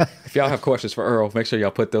 If y'all have questions for Earl, make sure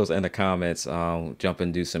y'all put those in the comments. Jump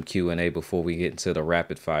and do some Q&A before we get into the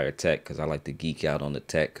rapid fire tech, because I like to geek out on the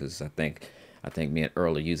tech, because I think me and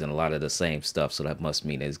Earl are using a lot of the same stuff, so that must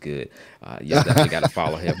mean it's good. Y'all definitely got to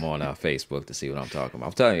follow him on Facebook to see what I'm talking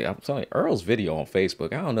about. I'm telling you, Earl's video on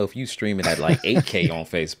Facebook. I don't know if you streaming at like 8K on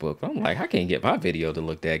Facebook. But I'm like, I can't get my video to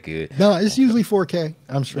look that good. No, it's usually 4K.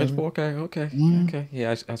 I'm It's streaming. 4K. Okay, okay.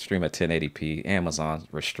 Yeah, I stream at 1080p. Amazon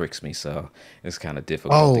restricts me, so it's kind of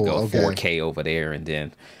difficult to Oh, go okay. 4K over there, and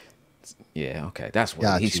then yeah, okay, that's what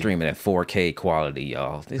he's Got you. streaming at 4K quality,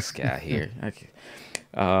 y'all. This guy here. Okay.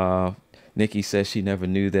 Uh, Nikki says she never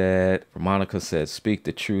knew that. Monica says, "Speak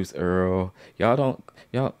the truth, Earl." Y'all don't.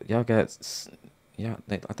 Y'all got.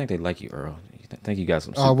 I think they like you, Earl. I think you got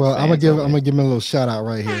some Oh super well, fans over I'm there. gonna give him a little shout out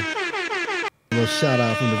right here. A little shout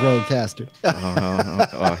out from the Roadcaster.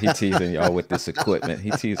 Oh, he teasing y'all with this equipment.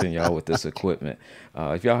 He teasing y'all with this equipment.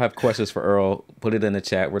 If y'all have questions for Earl, put it in the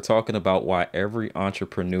chat. We're talking about why every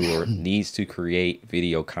entrepreneur needs to create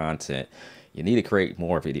video content. You need to create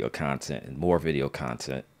more video content and more video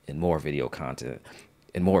content and more video content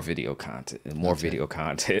and more video content and more That's it. video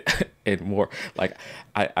content and more. Like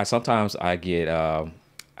I sometimes I get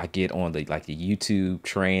on the like the YouTube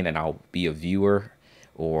train and I'll be a viewer,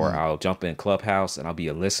 or Mm, I'll jump in Clubhouse and I'll be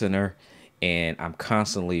a listener. And I'm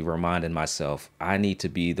constantly reminding myself, I need to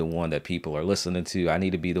be the one that people are listening to. I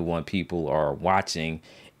need to be the one people are watching,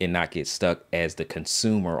 and not get stuck as the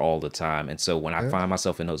consumer all the time. And so when I yeah. find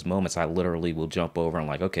myself in those moments, I literally will jump over and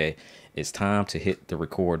like, okay, it's time to hit the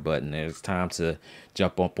record button. It's time to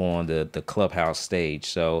jump up on the Clubhouse stage.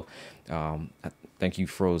 So I think you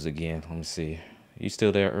froze again. Let me see. You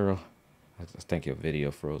still there, Earl? I think your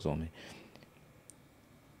video froze on me.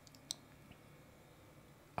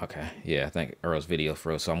 Okay, yeah, I think Earl's video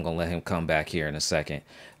froze, so I'm gonna let him come back here in a second.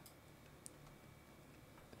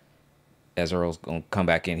 As Earl's gonna come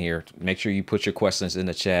back in here, make sure you put your questions in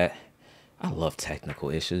the chat. I love technical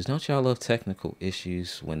issues. Don't y'all love technical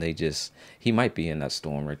issues when they just, he might be in that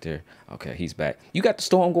storm right there. Okay, he's back. You got the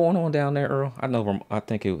storm going on down there, Earl? I know, I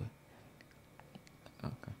think it, okay,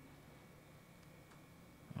 okay.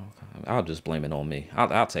 I'll just blame it on me.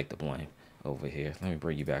 I'll take the blame over here. Let me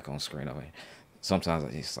bring you back on screen over here. Sometimes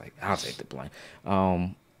it's like, I'll take the blame.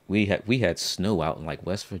 We had snow out in like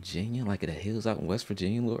West Virginia, like in the hills out in West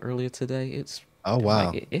Virginia a little earlier today. It's Oh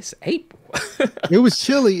like wow. it's April. It was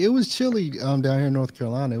chilly. It was chilly down here in North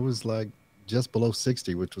Carolina. It was like just below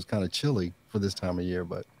 60, which was kind of chilly for this time of year,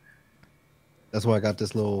 but that's why I got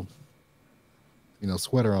this little,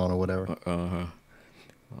 sweater on or whatever. Uh-huh.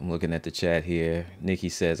 I'm looking at the chat here. Nikki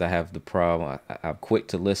says I have the problem. I'm quick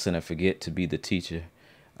to listen and forget to be the teacher.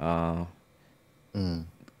 Uh, Mm,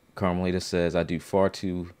 Carmelita says I do far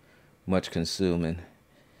too much consuming.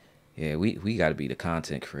 Yeah, we got to be the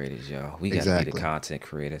content creators, y'all. We got to be the exactly. content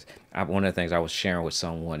creators. One of the things I was sharing with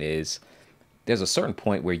someone is there's a certain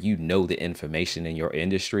point where you know the information in your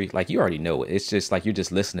industry. Like you already know it. It's just like you're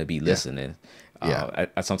just listening to be Yeah. listening. Yeah.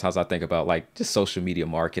 I sometimes I think about like just social media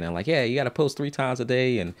marketing. Like, yeah, you got to post 3 times a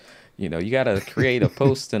day, and you got to create a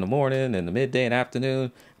post in the morning and the midday and afternoon.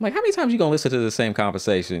 I'm like, how many times you gonna listen to the same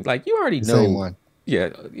conversation? Like you already The same know. one. Yeah,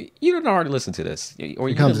 you didn't already listen to this, or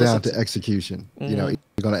It you comes didn't listen down to. to execution. Mhm.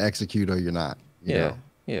 You're going to execute or you're not. Yeah,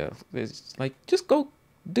 yeah. It's like just go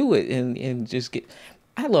do it and just get.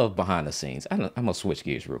 I love behind the scenes. I'm gonna switch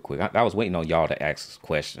gears real quick. I was waiting on y'all to ask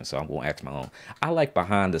questions, so I'm gonna ask my own. I like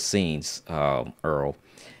behind the scenes, Earl,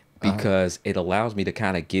 Uh-huh. because it allows me to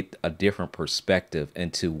kind of get a different perspective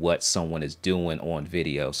into what someone is doing on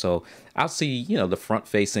video. So I'll see, the front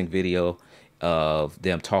facing video of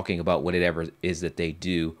them talking about whatever it is that they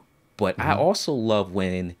do. But I Hmm. also love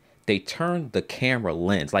when they turn the camera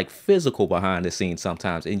lens, like physical behind the scenes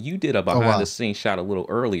sometimes. And you did a Oh behind the wow. scenes shot a little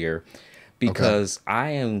earlier, Okay. because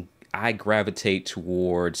I gravitate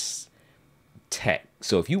towards tech.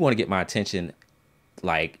 So if you want to get my attention,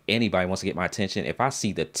 like anybody wants to get my attention, if I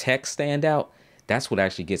see the tech stand out, that's what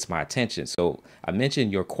actually gets my attention. So I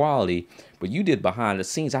mentioned your quality, but you did behind the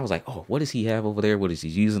scenes. I was like, oh, what does he have over there? What is he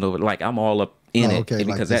using over there? Like I'm all up in Oh, it. okay. And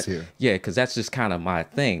Like because this that, here. yeah, because that's just kind of my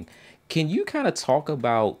thing. Can you kind of talk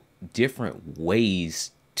about different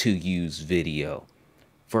ways to use video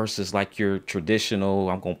versus like your traditional,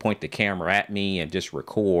 I'm going to point the camera at me and just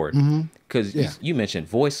record? Hmm. Because Yeah. you mentioned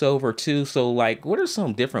voiceover too. So, like, what are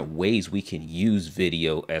some different ways we can use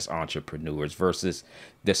video as entrepreneurs versus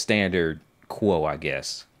the standard quo, I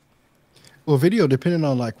guess? Well, video, depending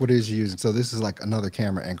on like what it is you're using. So this is like another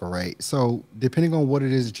camera angle, right? So depending on what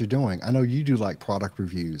it is that you're doing, I know you do like product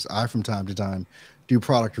reviews. I, from time to time, do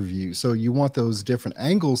product reviews. So you want those different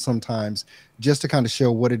angles sometimes just to kind of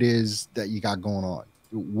show what it is that you got going on,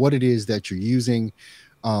 what it is that you're using,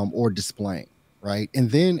 or displaying, right? And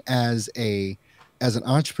then as an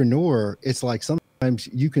entrepreneur, it's like sometimes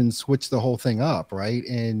you can switch the whole thing up, right?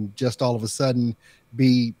 And just all of a sudden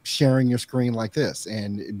be sharing your screen like this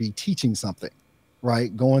and be teaching something,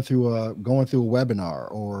 right? Going through a webinar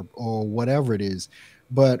or whatever it is.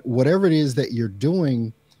 But whatever it is that you're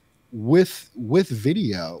doing with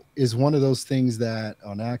video is one of those things that,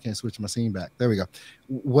 oh, now I can't switch my scene back. There we go.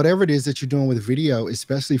 Whatever it is that you're doing with video,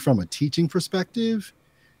 especially from a teaching perspective,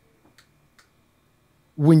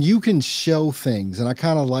 when you can show things, and I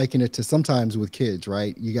kind of liken it to sometimes with kids,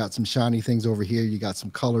 right? You got some shiny things over here, you got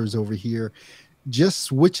some colors over here, just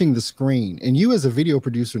switching the screen. And you, as a video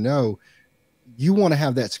producer, know you want to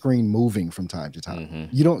have that screen moving from time to time. Mm-hmm.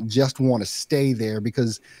 You don't just want to stay there,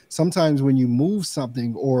 because sometimes when you move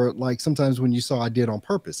something, or like sometimes when you saw I did on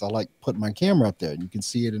purpose, I like put my camera up there and you can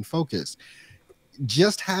see it in focus.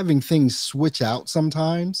 Just having things switch out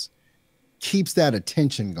sometimes keeps that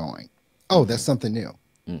attention going. Oh, that's Mm-hmm. something new.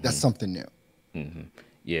 That's Mm-hmm. something new. Mm-hmm.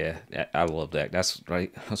 Yeah, I love that. That's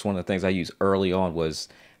right. That's one of the things I used early on was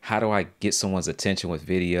how do I get someone's attention with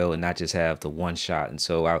video and not just have the one shot. And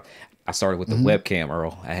so I started with the Hmm. webcam,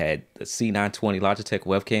 Earl. I had the C920 Logitech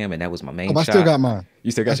webcam, and that was my Oh, main I still shot. got mine.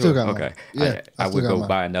 You still I got still yours? got mine. Okay. Yeah, I I still would got go mine.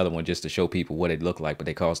 buy another one just to show people what it looked like, but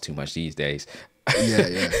they cost too much these days. Yeah,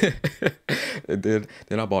 yeah. And then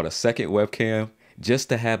I bought a second webcam just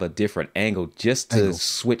to have a different angle, just to Angle.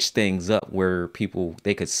 switch things up where people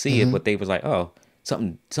they could see it, Hmm. but they was like, oh,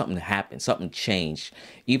 something happened, something changed,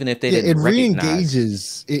 even if they Yeah, didn't it recognize.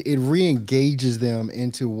 re-engages it re-engages them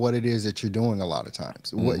into what it is that you're doing a lot of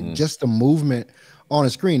times. What, Mm-hmm. just the movement on a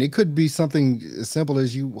screen. It could be something as simple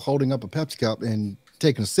as you holding up a Pepsi cup and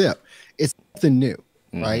taking a sip. It's something new,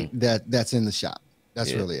 Mm-hmm. right? That's in the shop.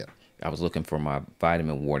 That's Yeah. really it. I was looking for my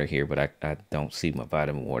vitamin water here, but I don't see my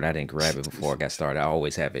vitamin water. I didn't grab it before I got started. I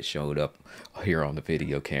always have it showed up here on the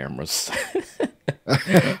video cameras.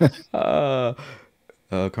 uh,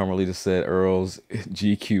 Carmelita said Earl's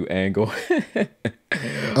GQ angle.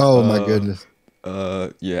 Oh my uh, goodness.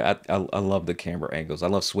 yeah, I love the camera angles. I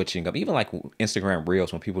love switching up, even like Instagram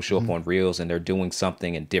Reels when people show up Hmm. on Reels and they're doing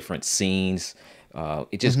something in different scenes.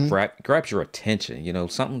 It just Hmm. grabs your attention. You know,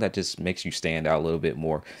 something that just makes you stand out a little bit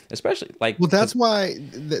more, especially like Well, because.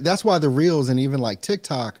 that's why the reels and even like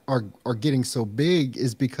TikTok are getting so big,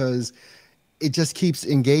 is because it just keeps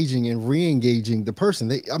engaging and re-engaging the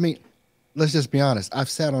person. I mean, let's just be honest. I've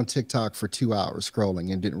sat on TikTok for 2 hours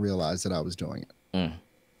scrolling and didn't realize that I was doing it.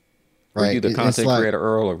 Were you Right? the It's content like, creator,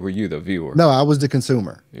 Earl, or were you the viewer? no, I was the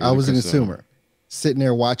consumer. You were I the was the consumer. consumer, sitting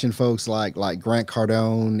there watching folks like Grant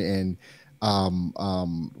Cardone and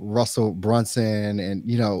Russell Brunson, and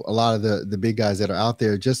a lot of the big guys that are out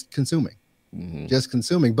there, Hmm. just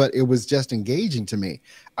consuming. But it was just engaging to me.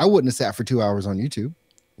 I wouldn't have sat for 2 hours on YouTube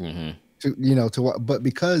Hmm. but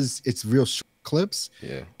because it's real short clips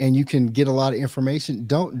Yeah. and you can get a lot of information,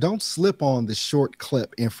 don't slip on the short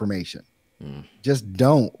clip information. Mm. Just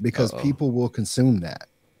don't, Uh because oh. people will consume that.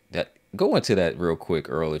 That go into that real quick,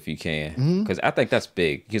 Earl, if you can, Hmm. because I think that's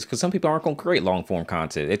big. Because some people aren't going to create long form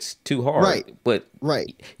content. It's too hard. Right, But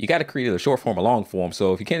right. you got to create a short form or long form.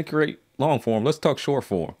 So if you can't create long form, let's talk short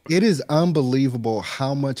form. It is unbelievable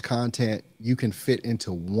how much content you can fit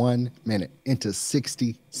into 1 minute, into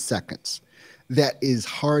 60 seconds. That is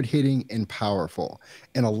hard hitting and powerful.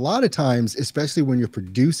 And a lot of times, especially when you're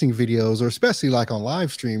producing videos, or especially like on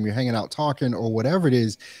live stream, you're hanging out talking or whatever it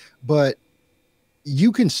is, but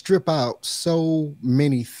you can strip out so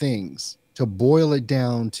many things to boil it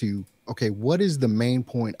down to, okay, what is the main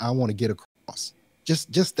point I want to get across?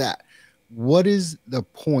 Just that. What is the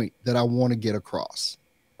point that I want to get across?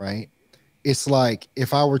 Right? It's like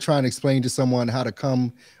if I were trying to explain to someone how to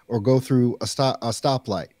come or go through a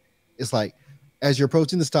stoplight. It's like, as you're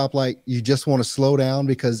approaching the stoplight, you just want to slow down,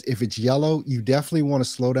 because if it's yellow, you definitely want to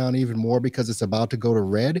slow down even more because it's about to go to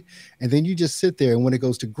red. And then you just sit there, and when it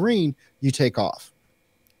goes to green, you take off.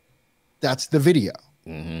 That's the video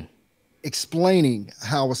Hmm. explaining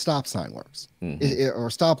how a stop sign works, Hmm. or a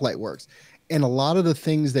stoplight works. And a lot of the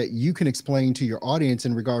things that you can explain to your audience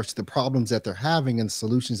in regards to the problems that they're having and the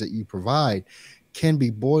solutions that you provide can be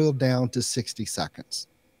boiled down to 60 seconds.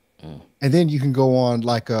 Mm. And then you can go on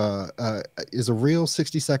like is a reel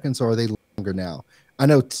 60 seconds, or are they longer now? I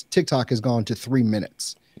know TikTok has gone to 3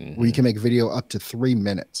 minutes, where you Hmm. can make video up to 3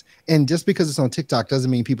 minutes. And just because it's on TikTok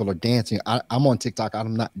doesn't mean people are dancing. I'm on TikTok.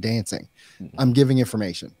 I'm not dancing. Hmm. I'm giving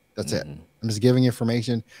information. That's it. Hmm. I'm just giving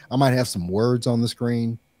information. I might have some words on the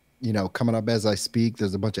screen, coming up as I speak.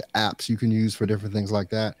 There's a bunch of apps you can use for different things like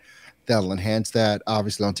that. That'll enhance that.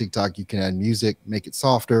 Obviously, on TikTok, you can add music, make it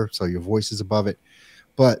softer so your voice is above it.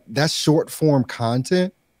 But that short form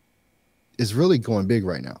content is really going big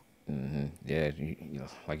right now. Hmm. Yeah,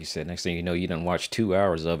 like you said, next thing you know, you done watch 2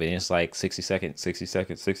 hours of it, and it's like 60 seconds, 60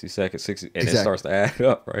 seconds, 60 seconds, 60, and it Exactly. starts to add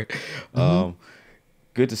up, right? Hmm. Um,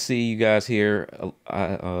 Good to see you guys here.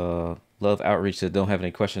 I love outreach that don't have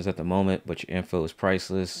any questions at the moment, but your info is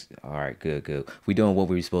priceless. All right, good, good. We doing what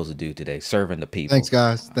we were supposed to do today, serving the Thanks, people.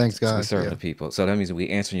 guys. Thanks, We guys. serving Yeah. the people. So that means we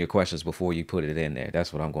answering your questions before you put it in there.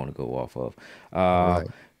 That's what I'm going to go off of. All Uh, right.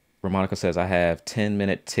 Ramonica says I have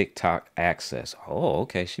 10-minute TikTok access. Oh,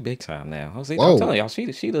 okay, she big time now. I'm telling Whoa.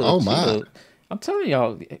 y'all, Oh, my. I'm telling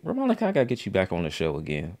y'all, Ramonica, I gotta get you back on the show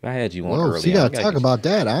again. I had you on Whoa. She early on. I got to gotta talk get you. about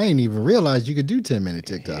that. I ain't even realized you could do 10-minute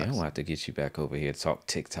Yeah, I'm TikToks. gonna have to get you back over here to talk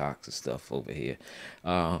TikToks and stuff over here.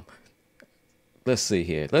 Um, let's see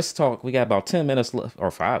here. Let's talk. We got about 10 minutes left, or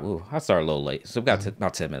five. Ooh, I started a little late, so we got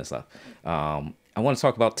about 10 minutes left. I want to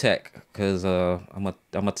talk about tech because I'm a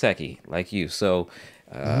techie like you. So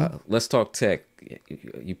Hmm. let's talk tech.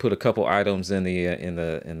 You put a couple items in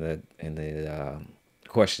the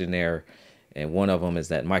questionnaire, and one of them is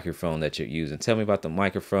that microphone that you're using. Tell me about the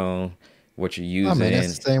microphone, what you're Oh, man, that's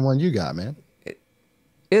the using. same one you got, man.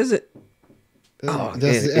 Is it? Oh,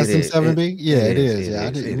 That's the it is. SM7B. Yeah, It it is. is. It Yeah,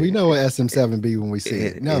 is. It we is. know what SM7B when we see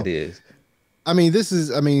it. It No, is. I mean the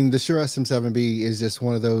Shure SM7B is just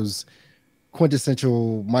one of those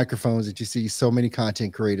quintessential microphones that you see so many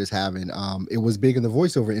content creators having. It was big in the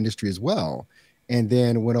voiceover industry as well, and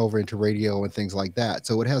then went over into radio and things like that.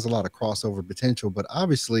 So it has a lot of crossover potential. But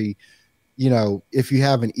obviously, if you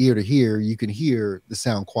have an ear to hear, you can hear the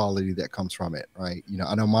sound quality that comes from it, right?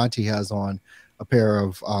 I know Monty has on a pair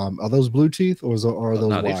of are those Bluetooth or are those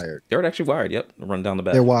No, wired? they're actually wired. Yep, run down the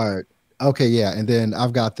They're back. wired. Okay, yeah. And then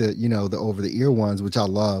I've got the over the ear ones, which I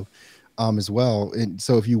love as well. And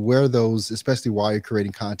so if you wear those, especially while you're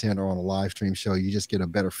creating content or on a live stream show, you just get a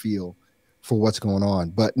better feel for what's going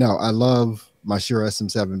on. But no, I love my Shure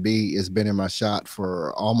SM7B. It's been in my shot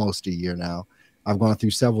for almost a year now. I've gone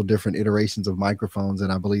through several different iterations of microphones,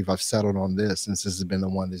 and I believe I've settled on this since this has been the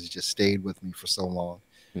one that's just stayed with me for so long,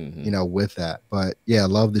 Hmm. with that. But yeah, I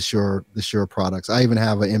love the Shure products. I even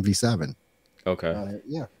have an MV7. Okay.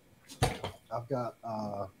 Yeah. I've got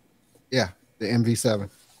yeah, the MV7.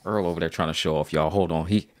 Earl over there trying to show off, y'all. Hold on.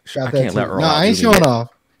 I Got that can't let too. Earl No, I ain't outdo me showing yet. off.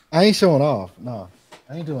 I ain't showing off. No,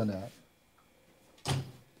 I ain't doing that.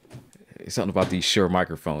 It's something about these Shure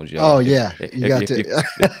microphones, Oh y'all. yeah, you got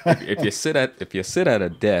If to. you sit at a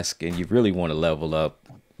desk and you really want to level up,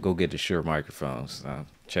 go get the Shure microphones.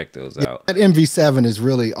 Check those Yeah, out. that MV7 is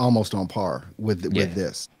really almost on par Yeah. with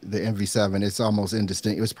this. The MV7, it's almost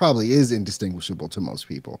indistinct. It probably is indistinguishable to most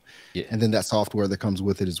people, Yeah. and then that software that comes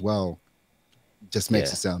with it as well just makes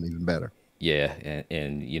Yeah. it sound even better. Yeah,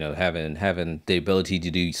 and having the ability to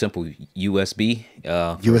do simple USB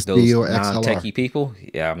for USB those or XLR. non-techie people,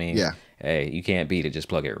 yeah, I mean, Yeah, hey, you can't beat it. Just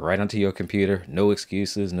plug it right onto your computer. No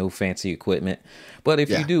excuses, no fancy equipment. But if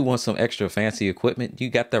you yeah. do want some extra fancy equipment, you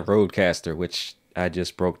got the Rodecaster, which I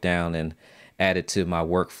just broke down and added to my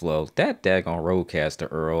workflow. That daggone Rodecaster,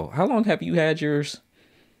 Earl. How long have you had yours?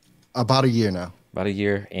 About a year now. About a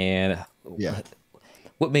year. And Yeah.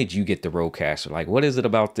 what made you get the Rodecaster? Like, what is it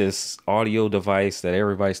about this audio device that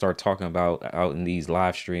everybody start talking about out in these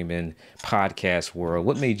live streaming podcast world?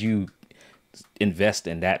 What made you invest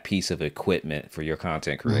in that piece of equipment for your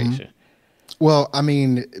content Hmm. creation? Well, I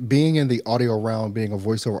mean, being in the audio realm, being a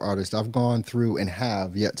voiceover artist, I've gone through and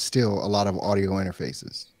have yet still a lot of audio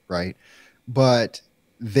interfaces, right? But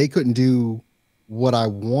they couldn't do what I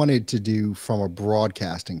wanted to do from a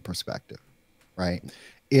broadcasting perspective, right?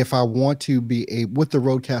 If I want to be a with the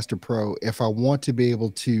Rodecaster Pro, if I want to be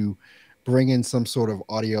able to bring in some sort of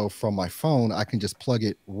audio from my phone, I can just plug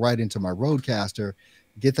it right into my Rodecaster,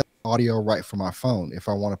 get that audio right from my phone. If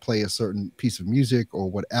I want to play a certain piece of music or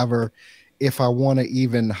whatever, if I want to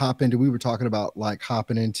even hop into, we were talking about like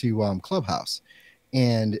hopping into Clubhouse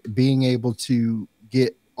and being able to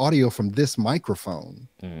get audio from this microphone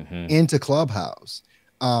Hmm. into Clubhouse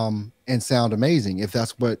and sound amazing if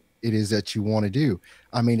that's what it is that you want to do.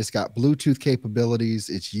 I mean, it's got Bluetooth capabilities,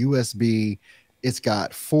 it's USB, it's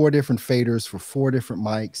got four different faders for four different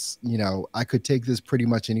mics. I could take this pretty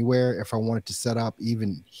much anywhere if I wanted to set up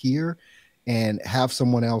even here and have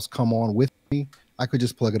someone else come on with me. I could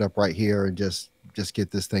just plug it up right here and just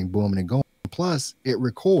get this thing booming and going. Plus, it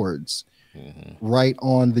records Hmm. right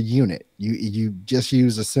on the unit. You just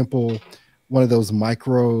use a simple one of those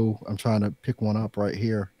micro. I'm trying to pick one up right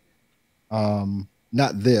here.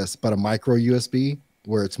 not this, but a micro USB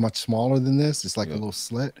where it's much smaller than this. It's like a Yep. little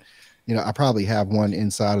slit. I probably have one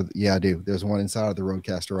inside of, yeah, I do. There's one inside of the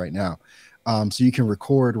Rodecaster right now. So you can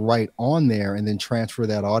record right on there and then transfer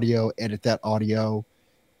that audio, edit that audio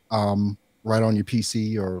right on your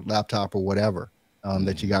PC or laptop or whatever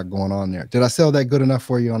that you Mhm. got going on there. Did I sell that good enough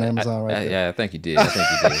for you on Amazon right there? Yeah, I think you did. I think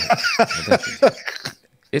you did. I think you did.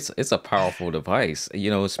 It's a powerful device,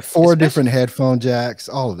 it's Four especially. different headphone jacks,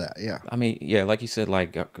 all of that. Yeah. I mean, yeah, like you said,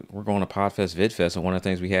 like we're going to Podfest, VidFest, and one of the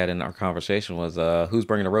things we had in our conversation was who's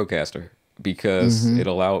bringing a Rodecaster because Hmm. it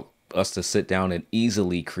allowed us to sit down and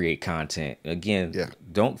easily create content. Again, Yeah.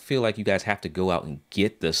 don't feel like you guys have to go out and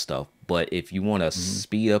get this stuff, but if you want to Hmm.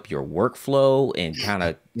 speed up your workflow and kind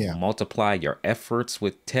of Yeah. multiply your efforts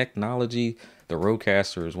with technology, the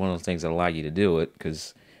Rodecaster is one of the things that allow you to do it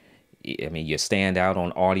because I mean, you stand out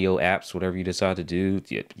on audio apps, whatever you decide to do.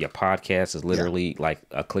 Your podcast is Yeah. literally like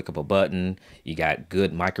a click of a button. You got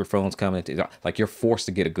good microphones coming. Like you're forced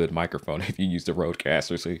to get a good microphone if you use the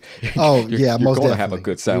Rodecaster. So Oh, you're, yeah, you're most going to have a definitely.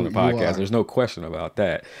 good You sounding you podcast. are. There's no question about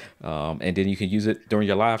that. And then you can use it during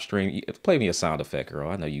your live stream. Play me a sound effect, girl.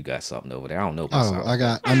 I know you got something over there. I don't know my Oh, sound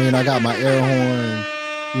effects. I got my air horn,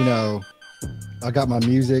 you know, I got my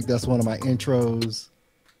music. That's one of my intros.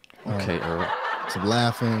 Um, Okay, Earl. some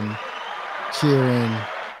laughing, cheering,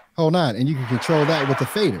 whole nine. And you can control that with the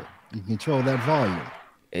fader. You can control that volume.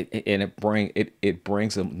 And it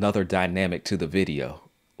brings another dynamic to the video.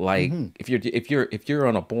 Like Hmm. if you're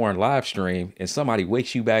on a boring live stream and somebody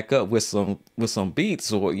wakes you back up with some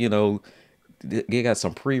beats or they got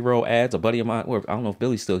some pre-roll ads. A buddy of mine, or I don't know if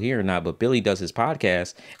Billy's still here or not, but Billy does his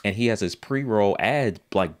podcast and he has his pre-roll ad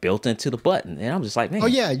like built into the button, and I'm just like, Oh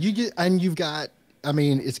man, yeah, you've got. I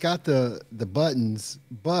mean, it's got the buttons,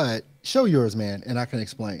 but show yours, man, and I can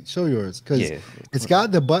explain. Show yours because yeah, it's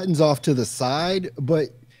got the buttons off to the side, but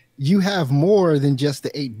you have more than just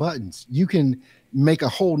the 8 buttons. You can make a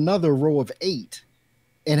whole nother row of 8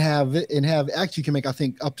 and have actually you can make I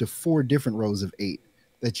think up to 4 different rows of 8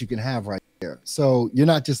 that you can have right there. So you're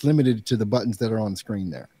not just limited to the buttons that are on the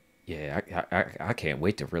screen there. yeah, I can't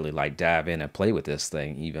wait to really like dive in and play with this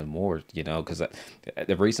thing even more, because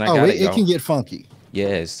the reason I Oh, got it, it, it can y'all. get funky. Yeah,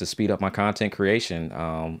 it's to speed up my content creation.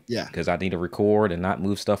 Yeah. Because I need to record and not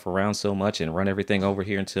move stuff around so much and run everything over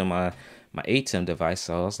here into my ATEM device.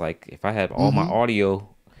 So it's like if I have all my Hmm. audio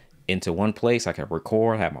into one place, I can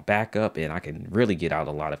record, have my backup, and I can really get out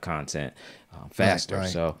a lot of content Right. faster. Right.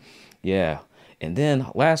 So, yeah. And then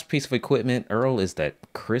last piece of equipment, Earl, is that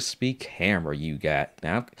crispy camera you got.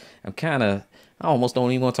 Now, I'm kind of, I almost don't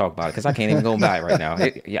even want to talk about it because I can't even go buy it right now.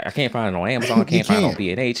 Yeah, I can't find it on Amazon, You can't find it on can't.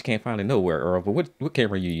 B&H, can't find it nowhere, Earl. But what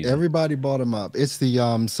camera are you using? Everybody bought them up. It's the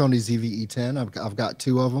Sony ZV-E10. I've got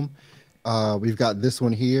 2 of them. We've got this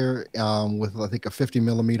one here with I think a 50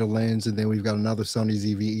 millimeter lens, and then we've got another Sony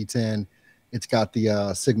ZV-E10. It's got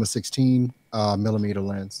the Sigma 16 millimeter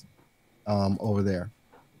lens over there,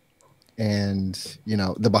 and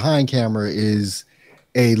the behind camera is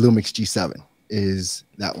a Lumix G7. Is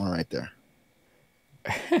that one right there?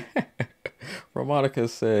 Romonica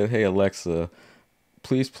said, "Hey Alexa,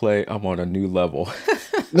 please play I'm on a new level."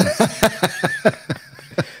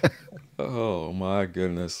 Oh my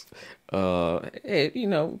goodness.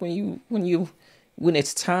 When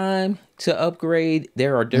it's time to upgrade,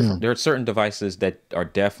 Mm. there are certain devices that are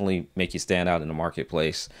definitely make you stand out in the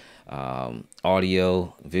marketplace.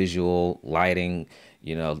 Audio, visual, lighting,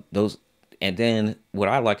 those. And then what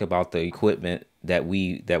I like about the equipment that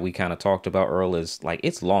we kind of talked about, Earl, is like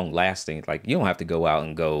it's long lasting. Like you don't have to go out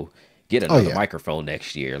and go get Oh another yeah. microphone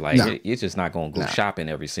next year. Like No. you're just not gonna go No. shopping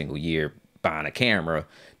every single year buying a camera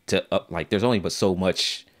to up. Like there's only but so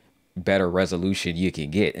much better resolution you can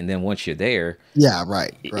get, and then once you're there, Yeah.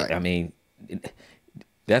 Right. Right. I mean,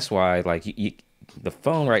 that's why like the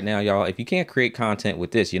phone right now, y'all. If you can't create content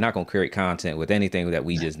with this, you're not gonna create content with anything that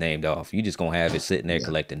we Yeah. just named off. You just gonna have it sitting there Yeah.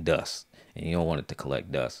 collecting dust, and you don't want it to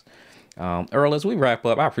collect dust. Earl, as we wrap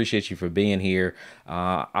up, I appreciate you for being here.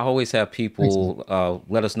 I always have Thanks, man. people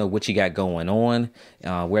let us know what you got going on,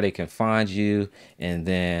 where they can find you, and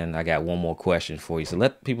then I got one more question for you. So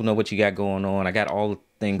let people know what you got going on. I got all the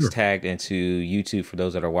things Sure. tagged into YouTube for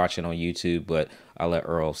those that are watching on YouTube, but I'll let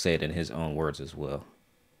Earl say it in his own words as well.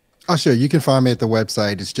 Oh, sure. You can find me at the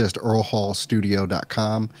website. It's just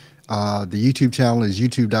earlhallstudio.com. The YouTube channel is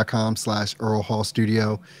youtube.com/Earl Hall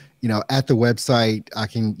Studio. At the website,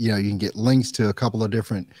 you can get links to a couple of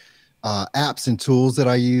different apps and tools that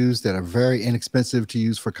I use that are very inexpensive to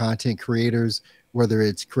use for content creators, whether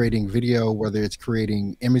it's creating video, whether it's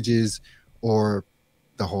creating images, or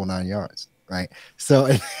the whole 9 yards. Right. So,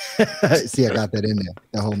 see, I got that in there,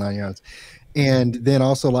 the whole 9 yards. And then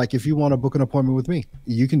also, like, if you want to book an appointment with me,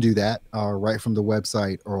 you can do that right from the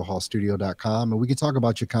website, earlhallstudio.com. And we can talk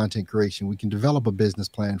about your content creation. We can develop a business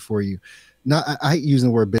plan for you. Not, I hate using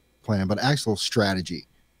the word business plan, but actual strategy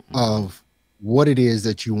of what it is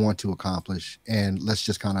that you want to accomplish. And let's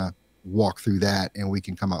just kind of walk through that and we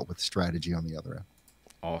can come out with a strategy on the other end.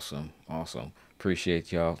 Awesome, awesome.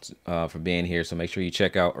 Appreciate y'all for being here. So make sure you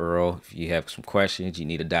check out Earl. If you have some questions, you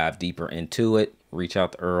need to dive deeper into it. Reach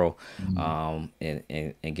out to Earl, Mhm.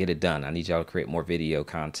 and get it done. I need y'all to create more video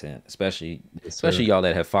content, especially Yes, especially sir. y'all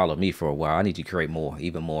that have followed me for a while. I need you to create more,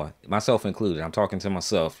 even more, myself included. I'm talking to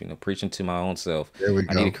myself, preaching to my own self. There we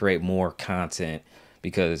I need to go. create more content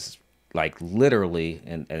because like literally,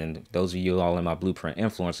 and those of you all in my blueprint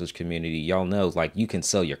influencers community, y'all know like you can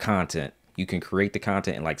sell your content, you can create the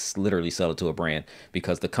content and like literally sell it to a brand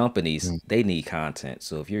because the companies Mm. they need content.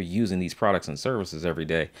 So if you're using these products and services every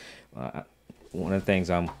day, uh, one of the things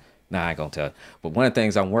I ain't gonna tell you, but one of the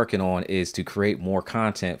things I'm working on is to create more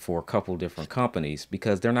content for a couple different companies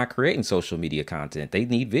because they're not creating social media content, they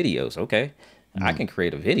need videos. Okay, I Mm. can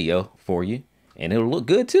create a video for you and it'll look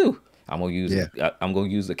good too. Yeah. I'm gonna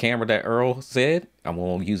use the camera that Earl said. I'm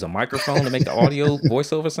gonna use a microphone to make the audio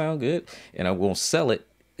voiceover sound good, and I'm gonna sell it.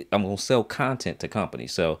 I'm gonna sell content to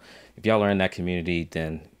companies. So if y'all are in that community,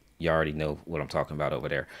 then you already know what I'm talking about over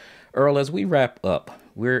there. Earl, as we wrap up,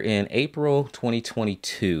 we're in April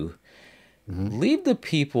 2022. Mhm. Leave the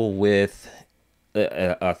people with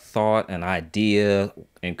a thought, an idea,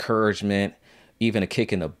 encouragement, even a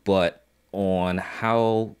kick in the butt on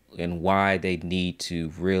how and why they need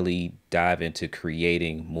to really dive into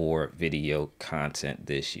creating more video content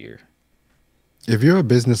this year. If you're a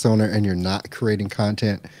business owner and you're not creating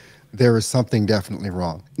content, there is something definitely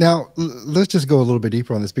wrong. Now, let's just go a little bit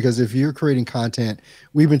deeper on this because if you're creating content,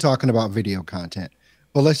 we've been talking about video content,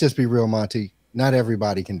 but let's just be real, Monty. Not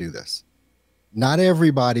everybody can do this. Not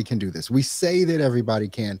everybody can do this. We say that everybody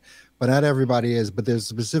can, but not everybody is. But there's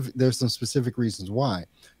some specific reasons why.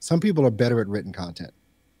 Some people are better at written content.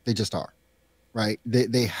 They just are, right?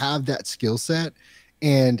 They have that skill set.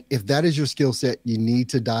 And if that is your skill set, you need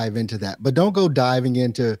to dive into that. But don't go diving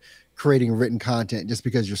into creating written content just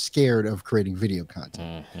because you're scared of creating video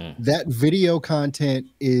content. Hmm. That video content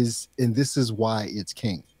is, and this is why it's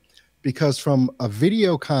king. Because from a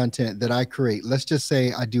video content that I create, let's just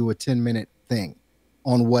say I do a 10-minute thing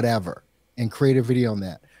on whatever and create a video on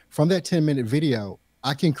that. From that 10-minute video,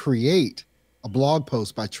 I can create a blog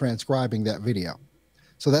post by transcribing that video.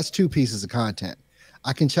 So that's two pieces of content.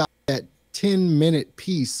 I can chop that 10-minute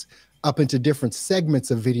piece up into different segments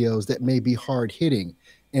of videos that may be hard hitting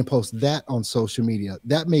and post that on social media.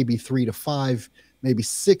 That may be 3 to 5, maybe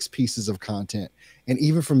 6 pieces of content. And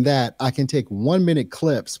even from that, I can take 1 minute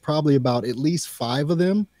clips, probably about at least 5 of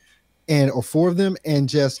them and or 4 of them, and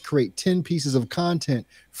just create 10 pieces of content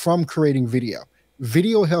from creating video.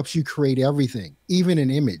 Video helps you create everything, even an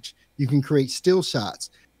image. You can create still shots,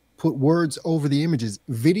 put words over the images.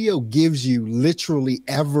 Video gives you literally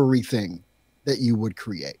everything that you would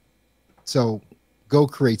create. So go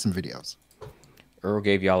create some videos. Earl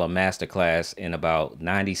gave y'all a master class in about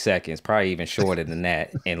 90 seconds, probably even shorter than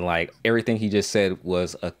that. And like everything he just said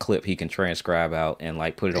was a clip he can transcribe out and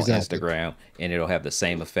like put it on Exactly. Instagram and it'll have the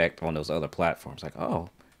same effect on those other platforms. Like, oh,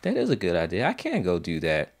 that is a good idea. I can go do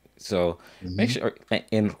that. So make Mhm. sure,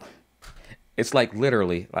 and it's like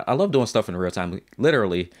literally, I love doing stuff in real time.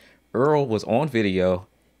 Literally, Earl was on video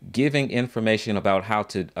giving information about how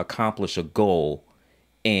to accomplish a goal,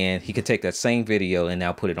 and he could take that same video and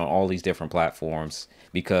now put it on all these different platforms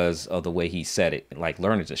because of the way he said it. Like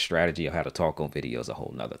learning the strategy of how to talk on video is a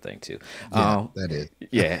whole nother thing too. Yeah, Um, that is.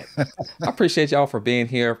 yeah, I appreciate y'all for being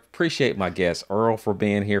here. Appreciate my guest Earl for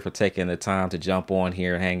being here, for taking the time to jump on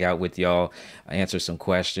here and hang out with y'all, answer some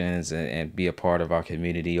questions, and be a part of our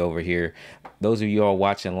community over here. Those of you all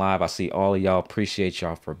watching live, I see all of y'all. Appreciate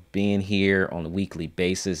y'all for being here on a weekly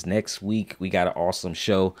basis. Next week we got an awesome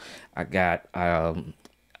show. I got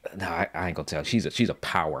no, I ain't gonna tell. She's a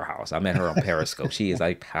powerhouse. I met her on Periscope. She is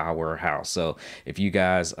a powerhouse. So if you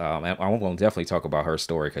guys, I'm gonna definitely talk about her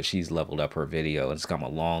story because she's leveled up her video and it's come a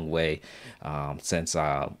long way since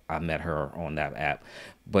I met her on that app.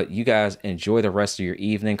 But you guys enjoy the rest of your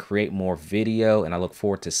evening. Create more video, and I look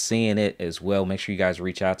forward to seeing it as well. Make sure you guys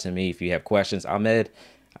reach out to me if you have questions. Ahmed,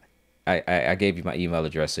 I gave you my email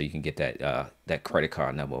address so you can get that credit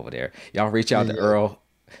card number over there. Y'all reach Yeah, out to yeah. Earl.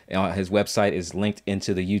 His website is linked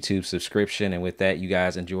into the YouTube subscription. And with that, you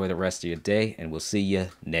guys enjoy the rest of your day, and we'll see you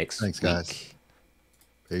next Thanks, guys. week.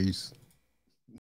 Peace.